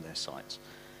they run their sites.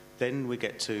 Then we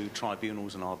get to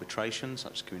tribunals and arbitration,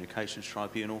 such as Communications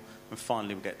Tribunal, and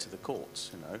finally we get to the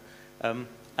courts, you know.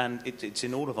 And it's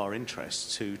in all of our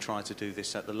interests to try to do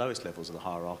this at the lowest levels of the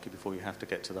hierarchy before you have to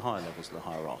get to the higher levels of the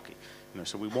hierarchy. You know,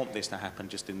 so we want this to happen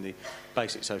just in the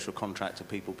basic social contract of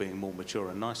people being more mature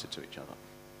and nicer to each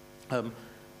other.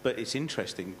 But it's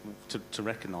interesting to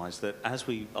recognise that as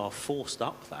we are forced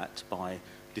up that by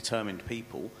determined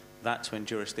people, that's when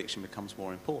jurisdiction becomes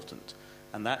more important.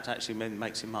 And that actually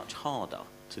makes it much harder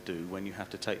to do when you have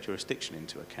to take jurisdiction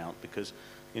into account, because,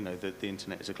 you know, the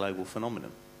internet is a global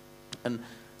phenomenon. And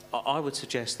I would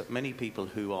suggest that many people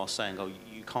who are saying, oh,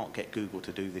 you can't get Google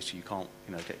to do this, you can't,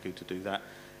 you know, get Google to do that,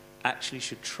 actually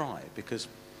should try, because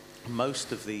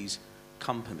most of these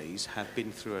companies have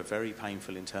been through a very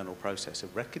painful internal process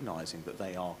of recognising that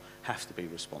they have to be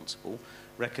responsible,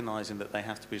 recognising that they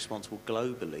have to be responsible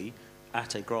globally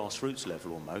at a grassroots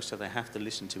level almost, so they have to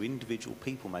listen to individual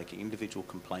people making individual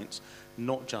complaints,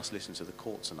 not just listen to the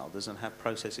courts and others, and have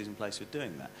processes in place for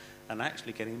doing that, and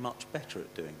actually getting much better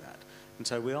at doing that. And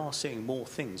so we are seeing more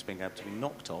things being able to be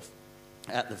knocked off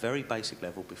at the very basic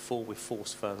level before we're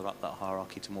forced further up that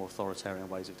hierarchy to more authoritarian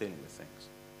ways of dealing with things.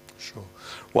 Sure.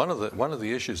 One of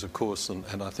the issues, of course,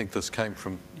 and I think this came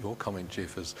from your comment,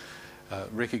 Jeff, is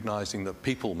recognising that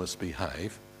people must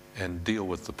behave and deal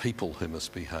with the people who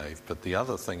misbehave. But the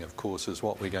other thing, of course, is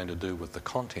what we're going to do with the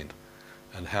content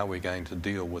and how we're going to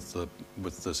deal with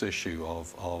this issue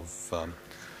of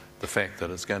the fact that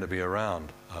it's going to be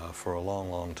around for a long,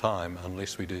 long time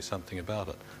unless we do something about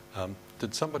it.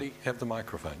 Did somebody have the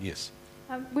microphone? Yes.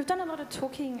 We've done a lot of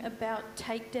talking about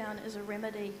takedown as a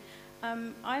remedy.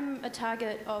 I'm a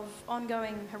target of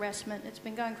ongoing harassment. It's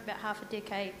been going for about half a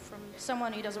decade from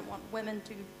someone who doesn't want women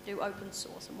to do open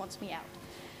source and wants me out.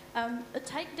 A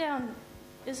takedown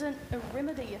isn't a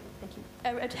remedy. Thank you.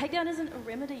 A takedown isn't a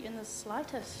remedy in the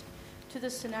slightest to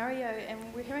this scenario,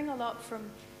 and we're hearing a lot from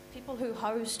people who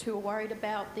host who are worried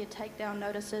about their takedown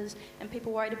notices and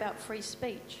people worried about free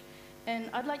speech. And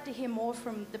I'd like to hear more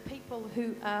from the people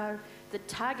who are the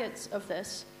targets of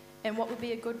this and what would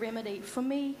be a good remedy. For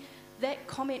me, that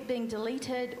comment being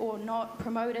deleted or not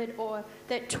promoted or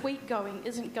that tweet going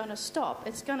isn't going to stop.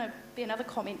 It's going to be another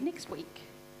comment next week.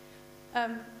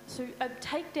 So a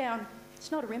takedown,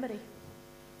 it's not a remedy.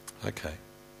 Okay.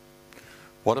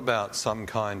 What about some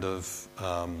kind of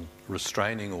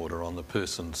restraining order on the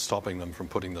person stopping them from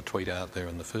putting the tweet out there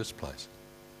in the first place?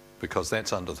 Because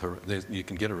that's you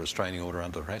can get a restraining order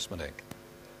under the Harassment Act.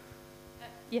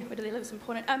 Yeah, where do they live is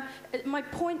important. My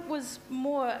point was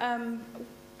more,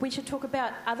 we should talk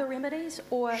about other remedies,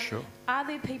 or sure. Are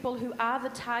there people who are the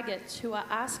targets who are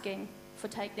asking for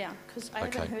takedown? Because I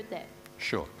haven't heard that.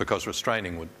 Sure, because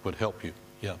restraining would help you.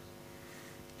 Yeah.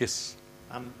 Yes.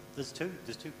 There's two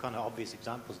kind of obvious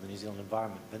examples in the New Zealand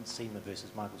environment: Vince Seamer versus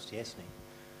Michael Stiassny,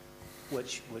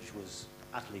 which was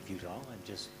utterly futile and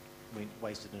just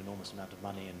wasted an enormous amount of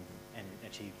money and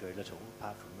achieved very little,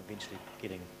 apart from eventually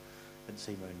getting Vince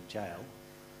Seamer in jail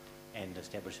and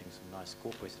establishing some nice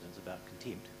court precedents about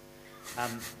contempt.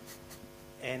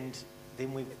 And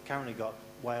then we've currently got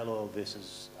whale oil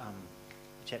versus a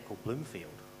chap called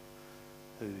Bloomfield,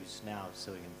 who's now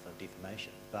suing him for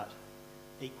defamation, but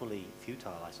equally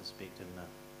futile, I suspect, in the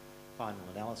final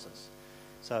analysis.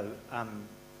 So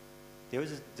there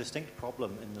is a distinct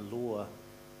problem in the law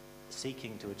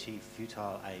seeking to achieve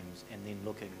futile aims and then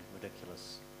looking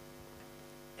ridiculous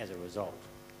as a result.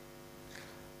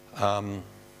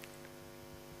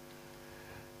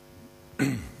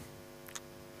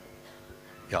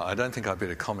 Yeah, I don't think I'd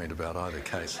better comment about either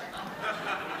case.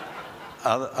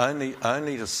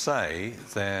 Only to say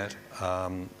that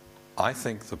I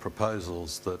think the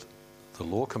proposals that the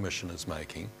Law Commission is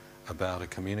making about a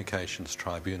communications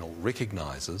tribunal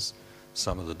recognises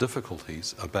some of the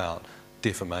difficulties about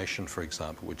defamation, for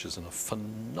example, which is a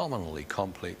phenomenally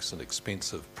complex and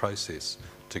expensive process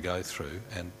to go through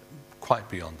and quite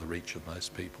beyond the reach of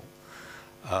most people.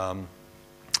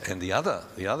 And the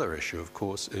other issue, of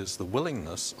course, is the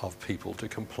willingness of people to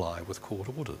comply with court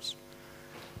orders.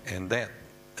 And that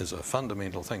is a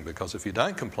fundamental thing, because if you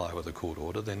don't comply with a court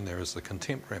order, then there is the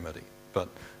contempt remedy. But,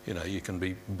 you know, you can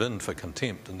be binned for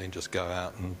contempt and then just go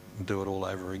out and do it all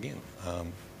over again.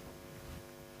 And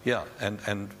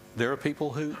there are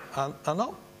people who are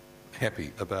not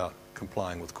happy about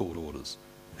complying with court orders,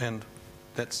 and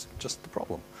that's just the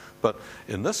problem. But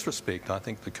in this respect, I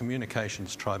think the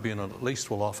Communications Tribunal at least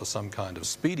will offer some kind of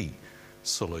speedy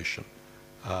solution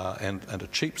and a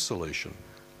cheap solution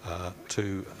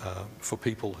for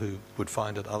people who would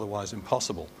find it otherwise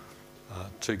impossible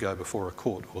to go before a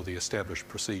court or the established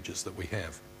procedures that we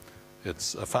have.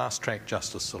 It's a fast-track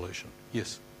justice solution.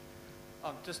 Yes?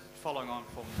 Just following on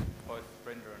from both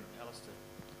Brenda and Alistair.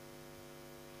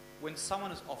 When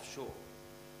someone is offshore,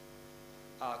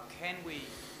 can we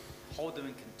hold them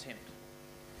in contempt?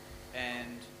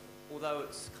 And although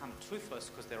it's kind of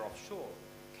truthless because they're offshore,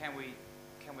 can we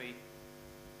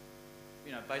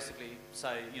basically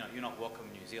say, you're not welcome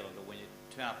in New Zealand, or when you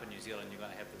turn up in New Zealand, you're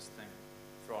going to have this thing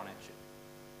thrown at you?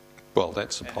 Well,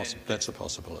 that's a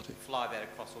possibility. Fly that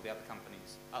across all the other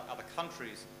other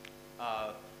countries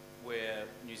where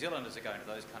New Zealanders are going to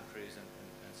those countries and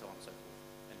so on and so forth.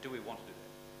 And do we want to do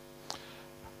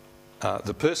that?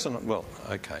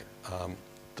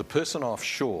 The person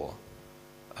offshore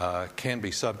can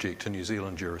be subject to New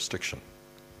Zealand jurisdiction.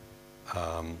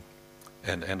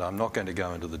 And I'm not going to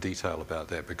go into the detail about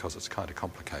that because it's kind of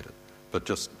complicated. But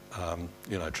just,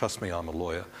 trust me, I'm a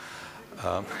lawyer.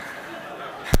 Yes,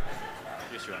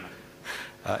 Your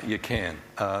Honour. You can.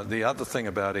 The other thing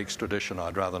about extradition,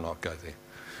 I'd rather not go there.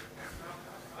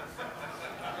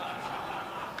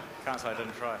 Can't say I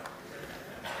didn't try.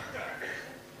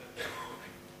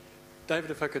 David,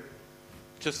 if I could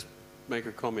just make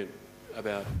a comment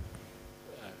about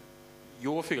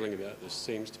your feeling about this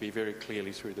seems to be very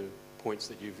clearly through the points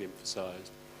that you've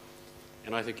emphasised,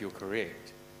 and I think you're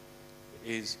correct,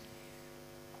 is,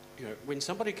 when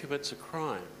somebody commits a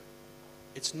crime,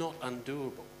 it's not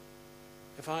undoable.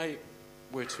 If I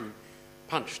were to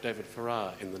punch David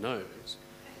Farrar in the nose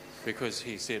because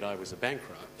he said I was a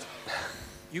bankrupt,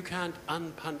 you can't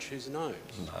unpunch his nose.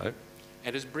 No.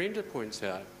 And as Brenda points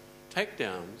out,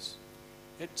 takedowns,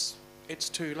 it's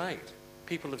too late.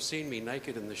 People have seen me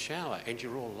naked in the shower and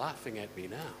you're all laughing at me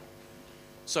now.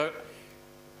 So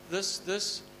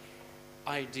this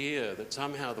idea that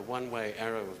somehow the one-way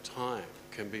arrow of time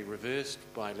can be reversed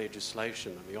by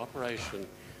legislation and the operation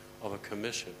of a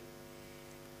commission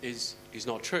is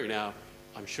not true. Now,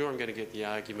 I'm sure I'm going to get the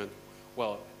argument,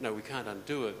 well, no, we can't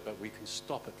undo it, but we can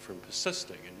stop it from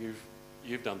persisting. And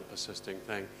you've done the persisting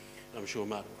thing. I'm sure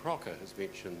Martin Crocker has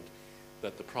mentioned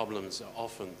that the problems are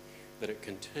often that it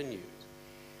continues.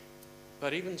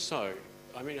 But even so,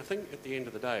 I think at the end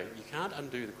of the day, you can't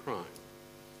undo the crime.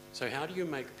 So how do you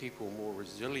make people more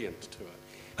resilient to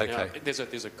it? Okay. Now,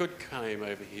 there's a good claim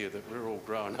over here that we're all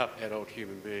grown up adult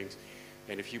human beings,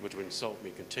 and if you were to insult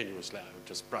me continuously, I would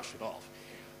just brush it off.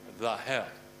 The hell.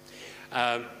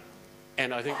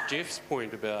 And I think Jeff's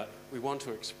point about we want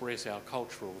to express our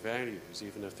cultural values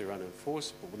even if they're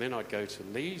unenforceable, well, then I'd go to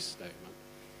Lee's statement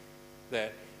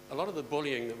that a lot of the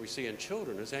bullying that we see in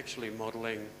children is actually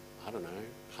modelling, I don't know,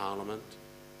 Parliament,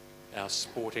 our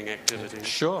sporting activities.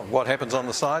 Sure, what happens on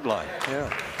the sideline.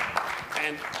 Yeah.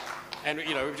 And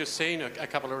we've just seen a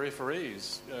couple of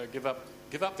referees give up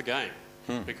the game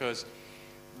because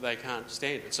they can't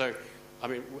stand it. So,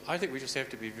 I think we just have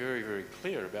to be very, very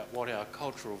clear about what our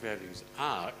cultural values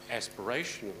are,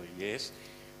 aspirationally, yes,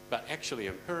 but actually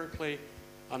empirically,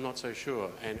 I'm not so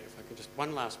sure. And if I can just,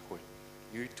 one last point.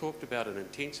 You talked about an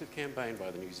intensive campaign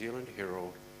by the New Zealand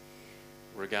Herald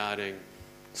regarding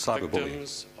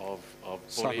victims of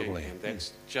bullying, and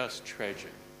that's just tragic.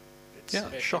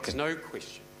 Shocking. It's no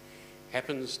question.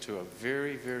 Happens to a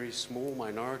very, very small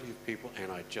minority of people,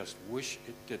 and I just wish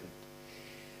it didn't.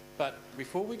 But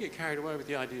before we get carried away with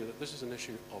the idea that this is an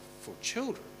issue for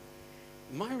children,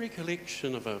 my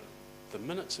recollection of the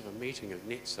minutes of a meeting of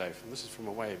NetSafe, and this is from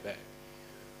a way back,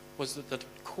 was that the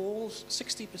calls,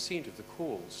 60% of the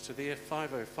calls to their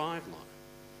 505 line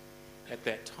at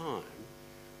that time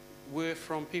were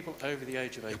from people over the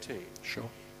age of 18. Sure.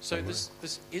 So this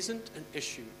isn't an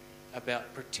issue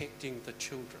about protecting the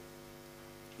children.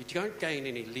 You don't gain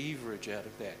any leverage out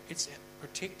of that. It's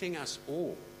protecting us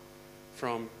all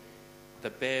from the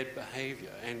bad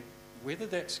behaviour, and whether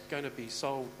that's going to be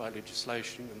solved by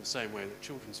legislation in the same way that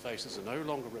children's faces are no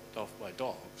longer ripped off by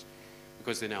dogs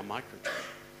because they're now microchipped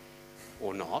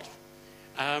or not,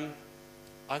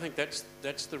 I think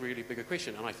that's the really bigger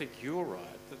question. And I think you're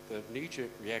right that the knee-jerk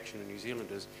reaction in New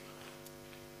Zealand is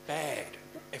bad.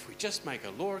 If we just make a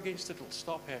law against it, it'll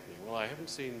stop happening. Well, I haven't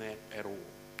seen that at all.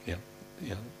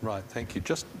 Yeah, right, thank you.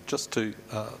 Just to,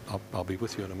 I'll be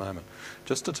with you in a moment.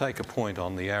 Just to take a point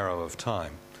on the arrow of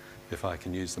time, if I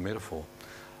can use the metaphor.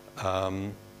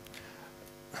 No,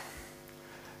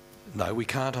 we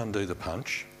can't undo the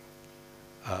punch.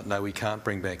 No, we can't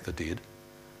bring back the dead.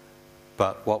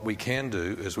 But what we can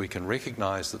do is we can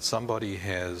recognise that somebody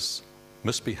has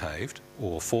misbehaved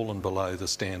or fallen below the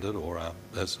standard or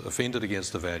has offended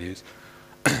against the values,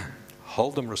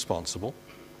 hold them responsible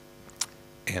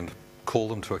and call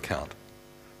them to account.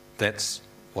 That's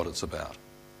what it's about.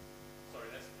 Sorry,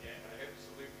 I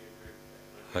absolutely agree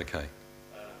with that. Okay.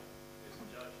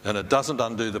 And it doesn't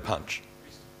undo the punch.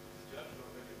 The judge not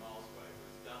a million miles away who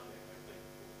has done that, I think,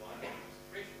 for violent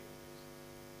suppression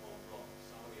on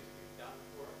blocks. Somebody has been done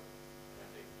for it. And I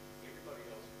think everybody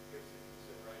else gives it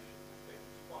consideration and think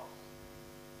twice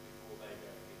before they go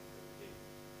ahead and do it.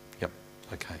 Yep,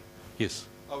 okay. Yes.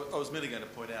 I was merely going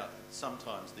to point out that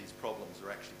sometimes these problems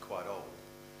are actually quite old.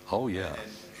 Oh, yeah.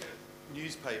 And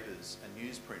newspapers and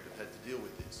newsprint have had to deal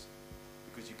with this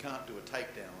because you can't do a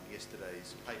takedown on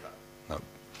yesterday's paper. No.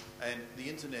 And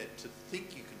the internet, to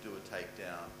think you can do a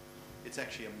takedown, it's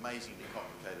actually amazingly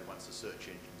complicated once the search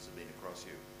engines have been across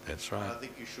you. That's right. And I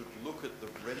think you should look at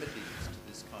the remedies to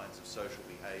this kinds of social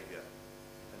behaviour.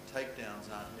 And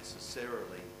takedowns aren't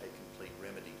necessarily a complete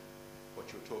remedy. What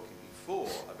you were talking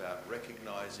before about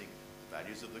recognising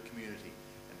values of the community,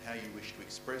 and how you wish to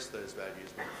express those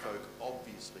values when folk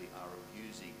obviously are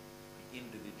abusing the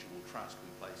individual trust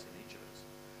we place in each of us.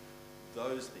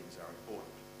 Those things are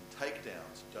important. And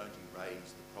takedowns don't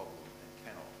erase the problem and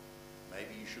cannot.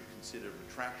 Maybe you should consider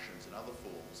retractions and other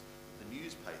forms that the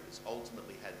newspapers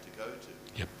ultimately had to go to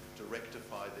to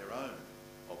rectify their own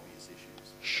obvious issues.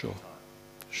 Sure.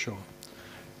 Sure.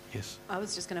 Yes. I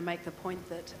was just going to make the point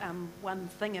that one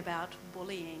thing about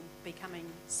bullying becoming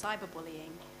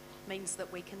cyberbullying means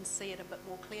that we can see it a bit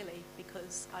more clearly,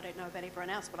 because I don't know about everyone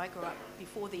else, but I grew up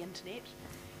before the internet,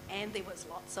 and there was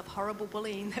lots of horrible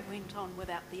bullying that went on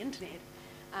without the internet.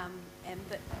 And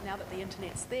that now that the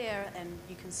internet's there and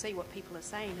you can see what people are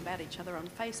saying about each other on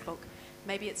Facebook,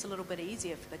 maybe it's a little bit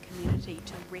easier for the community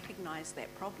to recognise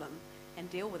that problem and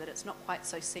deal with it. It's not quite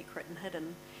so secret and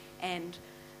hidden. And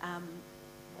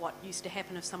what used to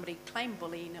happen if somebody claimed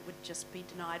bullying, it would just be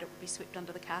denied, it would be swept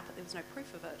under the carpet, there was no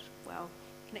proof of it. Well,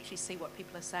 you can actually see what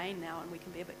people are saying now, and we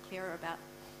can be a bit clearer about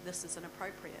this is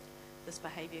inappropriate. This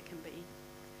behaviour can be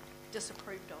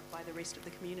disapproved of by the rest of the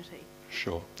community.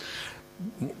 Sure.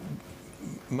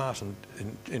 Martin,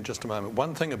 in just a moment,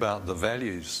 one thing about the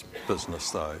values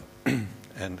business, though,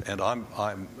 and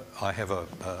I have a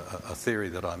theory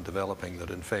that I'm developing that,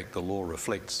 in fact, the law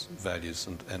reflects values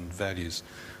and values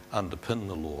underpin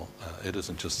the law. It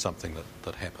isn't just something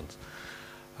that happens.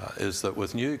 Is that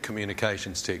with new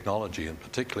communications technology, and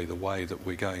particularly the way that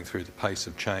we're going through the pace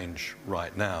of change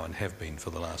right now and have been for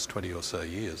the last 20 or so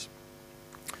years,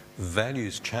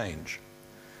 values change.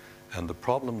 And the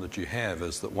problem that you have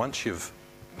is that once you've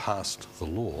passed the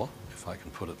law, if I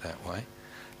can put it that way,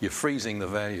 you're freezing the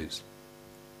values.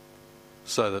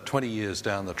 So that 20 years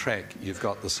down the track, you've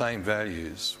got the same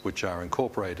values which are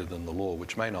incorporated in the law,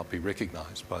 which may not be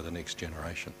recognised by the next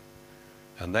generation.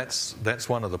 And that's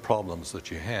one of the problems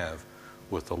that you have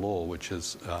with the law, which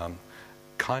is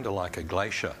kind of like a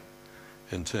glacier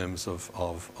in terms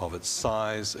of its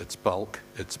size, its bulk,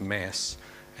 its mass,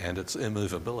 and its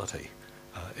immovability.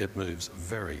 It moves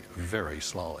very, very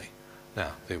slowly.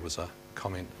 Now, there was a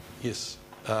comment. Yes,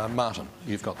 Martin,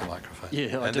 you've got the microphone.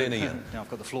 Yeah, and then Ian. Now I've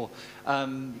got the floor.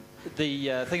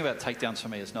 The thing about takedowns for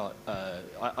me is not...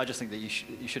 I just think that you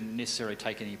shouldn't necessarily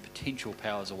take any potential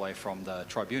powers away from the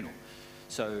tribunal.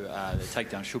 So the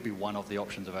takedown should be one of the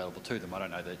options available to them. I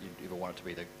don't know that you'd ever want it to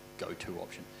be the go-to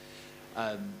option.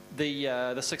 The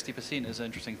 60% is an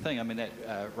interesting thing. I mean, that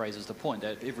raises the point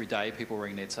that every day people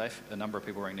ring NetSafe, a number of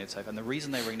people ring NetSafe, and the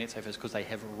reason they ring NetSafe is because they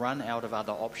have run out of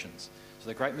other options. So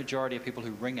the great majority of people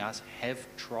who ring us have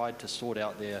tried to sort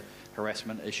out their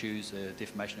harassment issues, their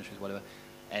defamation issues, whatever,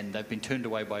 and they've been turned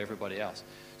away by everybody else.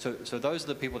 So those are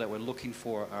the people that we're looking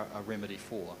for a remedy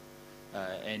for.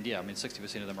 And yeah, I mean,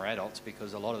 60% of them are adults,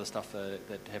 because a lot of the stuff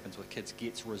that happens with kids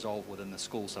gets resolved within the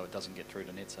school, so it doesn't get through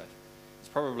to NetSafe. It's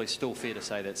probably still fair to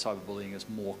say that cyberbullying is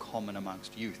more common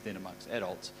amongst youth than amongst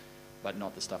adults, but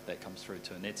not the stuff that comes through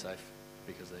to a NetSafe,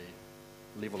 because the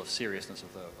level of seriousness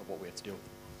of what we have to deal with.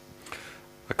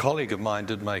 A colleague of mine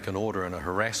did make an order in a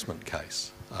harassment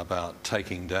case about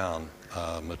taking down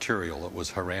material that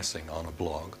was harassing on a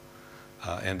blog,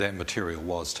 and that material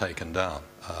was taken down,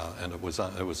 and it was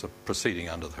a proceeding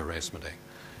under the Harassment Act.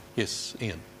 Yes,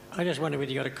 Ian. I just wonder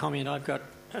whether you got a comment. I've got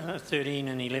 13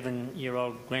 and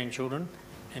 11-year-old grandchildren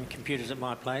and computers at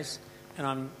my place, and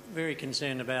I'm very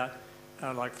concerned about,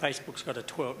 like Facebook's got a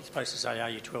 12, you're supposed to say, are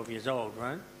you 12 years old,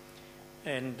 right?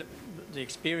 And the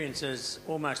experience is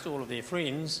almost all of their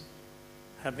friends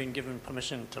have been given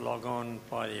permission to log on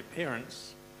by their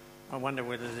parents. I wonder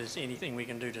whether there's anything we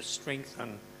can do to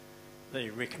strengthen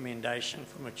the recommendation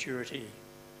for maturity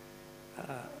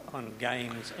on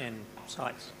games and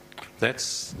sites.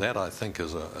 That I think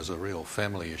is a real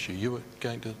family issue. You were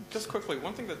going to just quickly.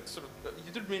 One thing that sort of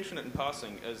you did mention it in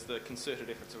passing is the concerted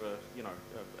efforts of a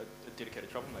dedicated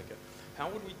troublemaker. How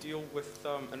would we deal with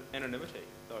anonymity,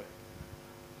 though?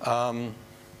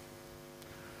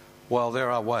 Well,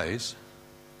 there are ways.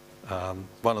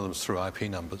 One of them is through IP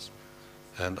numbers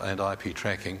and IP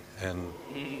tracking. And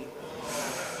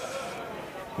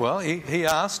well, he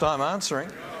asked. I'm answering.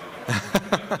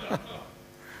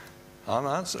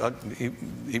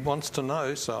 He wants to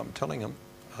know, so I'm telling him.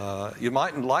 You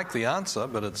mightn't like the answer,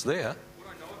 but it's there. Would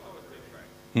I know if I was being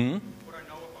tracked? Would I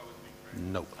know if I was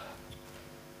being tracked? No.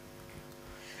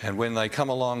 And when they come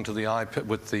along to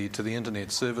the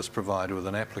internet service provider with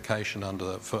an application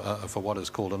for what is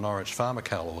called a Norwich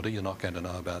Pharmacal order, you're not going to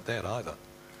know about that either.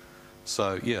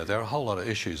 So yeah, there are a whole lot of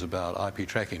issues about IP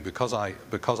tracking. Because I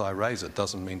raise it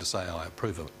doesn't mean to say I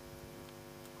approve of it.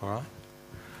 All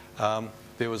right.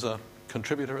 There was a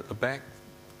contributor at the back.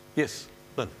 Yes,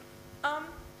 Lynn.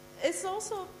 It's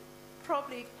also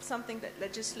probably something that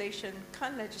legislation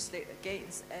can't legislate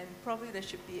against, and probably there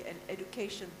should be an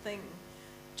education thing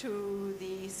to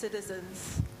the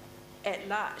citizens at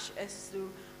large as to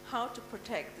how to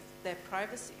protect their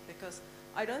privacy, because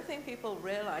I don't think people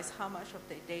realize how much of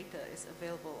their data is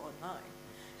available online.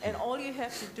 And all you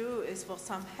have to do is for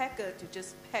some hacker to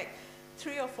just hack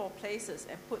 3 or 4 places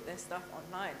and put their stuff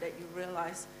online, that you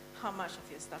realize how much of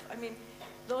your stuff. I mean,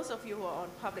 those of you who are on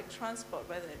public transport,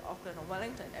 whether in Auckland or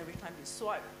Wellington, every time you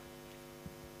swipe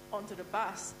onto the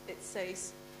bus, it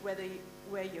says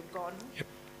where you've gone. Yep.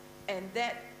 And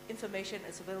that information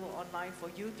is available online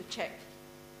for you to check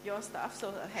your stuff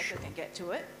so a hacker can get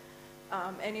to it.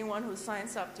 Anyone who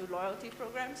signs up to loyalty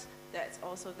programs, that's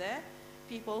also there.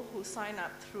 People who sign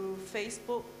up through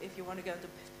Facebook, if you want to go into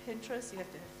Pinterest, you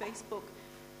have to have Facebook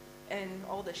and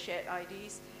all the shared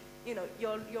IDs. You know,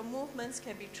 your movements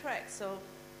can be tracked. So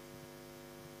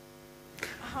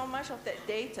how much of that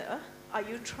data are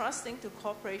you trusting to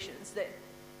corporations that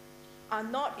are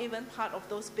not even part of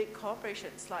those big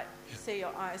corporations, like, say,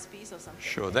 your ISPs or something?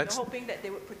 Sure, that's... You're hoping that they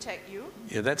would protect you?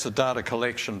 Yeah, that's a data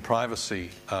collection privacy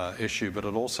issue, but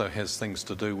it also has things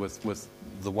to do with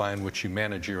the way in which you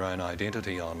manage your own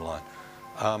identity online.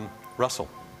 Russell.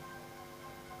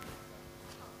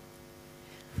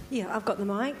 Yeah, I've got the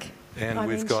mic. And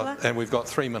we've got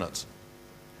 3 minutes.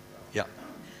 Yeah.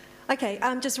 Okay,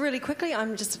 just really quickly,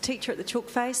 I'm just a teacher at the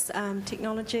Chalkface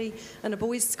Technology in a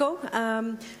boys' school.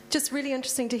 Just really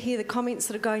interesting to hear the comments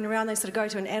that are going around. They sort of go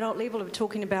to an adult level of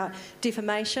talking about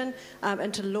defamation,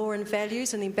 into law and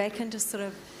values, and then back into sort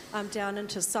of down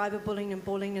into cyberbullying and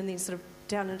bullying, and then sort of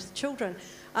down into children.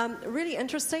 Really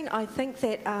interesting. I think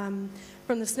that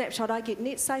from the snapshot I get,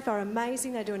 NetSafe are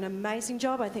amazing. They do an amazing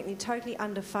job. I think they're totally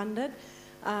underfunded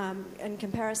in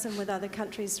comparison with other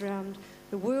countries around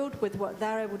the world with what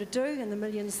they're able to do and the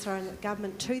millions thrown at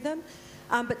government to them.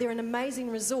 But they're an amazing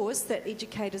resource that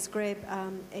educators grab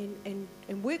and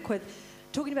work with.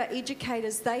 Talking about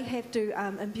educators, they have to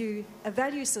imbue a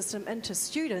value system into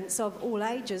students of all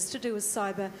ages to do with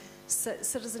cyber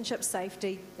citizenship,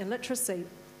 safety and literacy.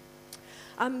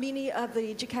 Many of the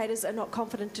educators are not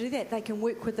confident to do that. They can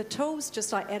work with the tools,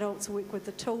 just like adults work with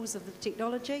the tools of the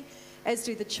technology, as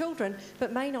do the children,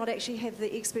 but may not actually have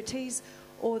the expertise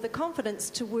or the confidence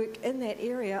to work in that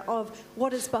area of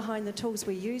what is behind the tools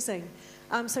we're using.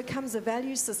 So comes a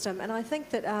value system, and I think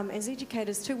that as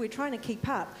educators too, we're trying to keep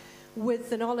up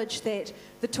with the knowledge that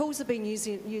the tools are being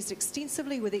used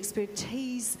extensively with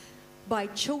expertise by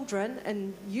children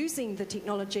in using the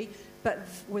technology, but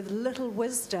with little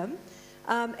wisdom.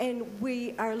 And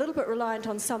we are a little bit reliant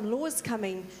on some laws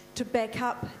coming to back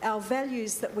up our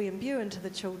values that we imbue into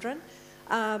the children,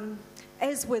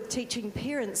 as with teaching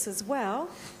parents as well,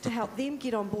 to help them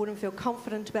get on board and feel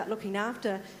confident about looking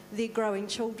after their growing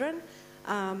children.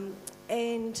 So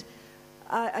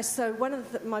one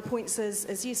of my points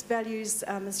is yes, values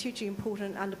is hugely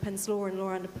important, underpins law, and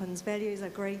law underpins values, I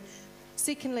agree.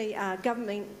 Secondly,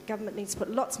 government needs to put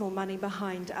lots more money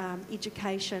behind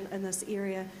education in this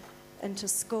area, into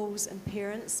schools and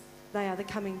parents. They are the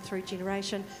coming through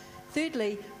generation.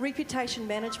 Thirdly, reputation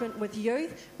management with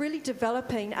youth, really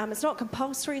developing, it's not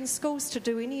compulsory in schools to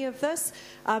do any of this.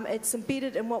 It's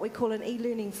embedded in what we call an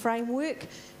e-learning framework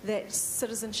that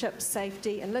citizenship,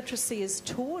 safety and literacy is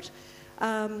taught.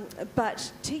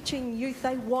 But teaching youth,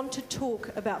 they want to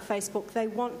talk about Facebook, they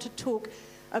want to talk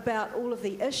about all of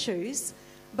the issues,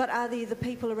 but are there the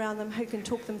people around them who can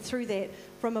talk them through that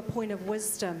from a point of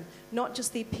wisdom, not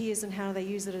just their peers and how they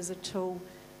use it as a tool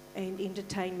and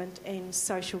entertainment and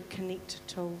social connect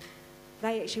tool.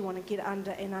 They actually want to get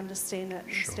under and understand it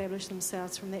and establish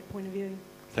themselves from that point of view.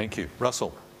 Thank you.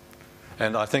 Russell.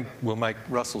 And I think we'll make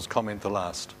Russell's comment the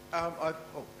last. Oh, how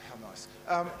nice.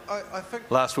 I think...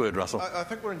 Last word, Russell. I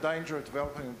think we're in danger of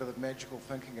developing a bit of magical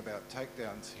thinking about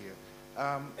takedowns here.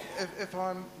 If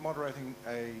I'm moderating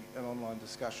an online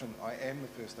discussion, I am the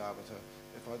first arbiter.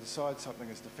 If I decide something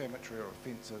is defamatory or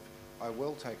offensive, I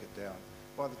will take it down.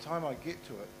 By the time I get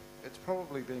to it, it's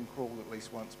probably been crawled at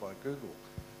least once by Google.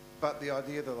 But the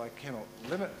idea that I cannot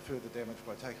limit further damage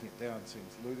by taking it down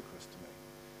seems ludicrous to me.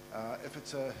 If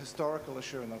it's a historical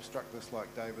issue, and I've struck this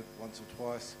like David once or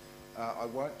twice, I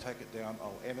won't take it down.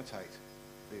 I'll annotate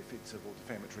the offensive or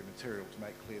defamatory material to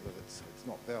make clear that it's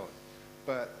not valid.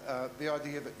 But the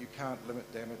idea that you can't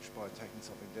limit damage by taking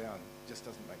something down just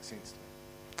doesn't make sense to me.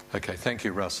 Okay, thank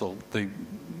you, Russell.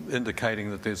 Indicating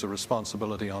that there's a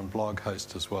responsibility on blog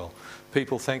hosts as well.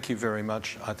 People, thank you very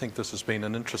much. I think this has been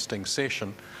an interesting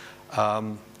session.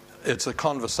 It's a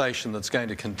conversation that's going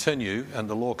to continue, and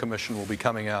the Law Commission will be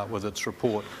coming out with its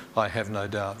report, I have no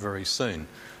doubt, very soon.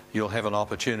 You'll have an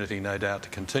opportunity, no doubt, to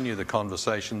continue the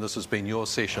conversation. This has been your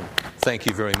session. Thank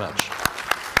you very much.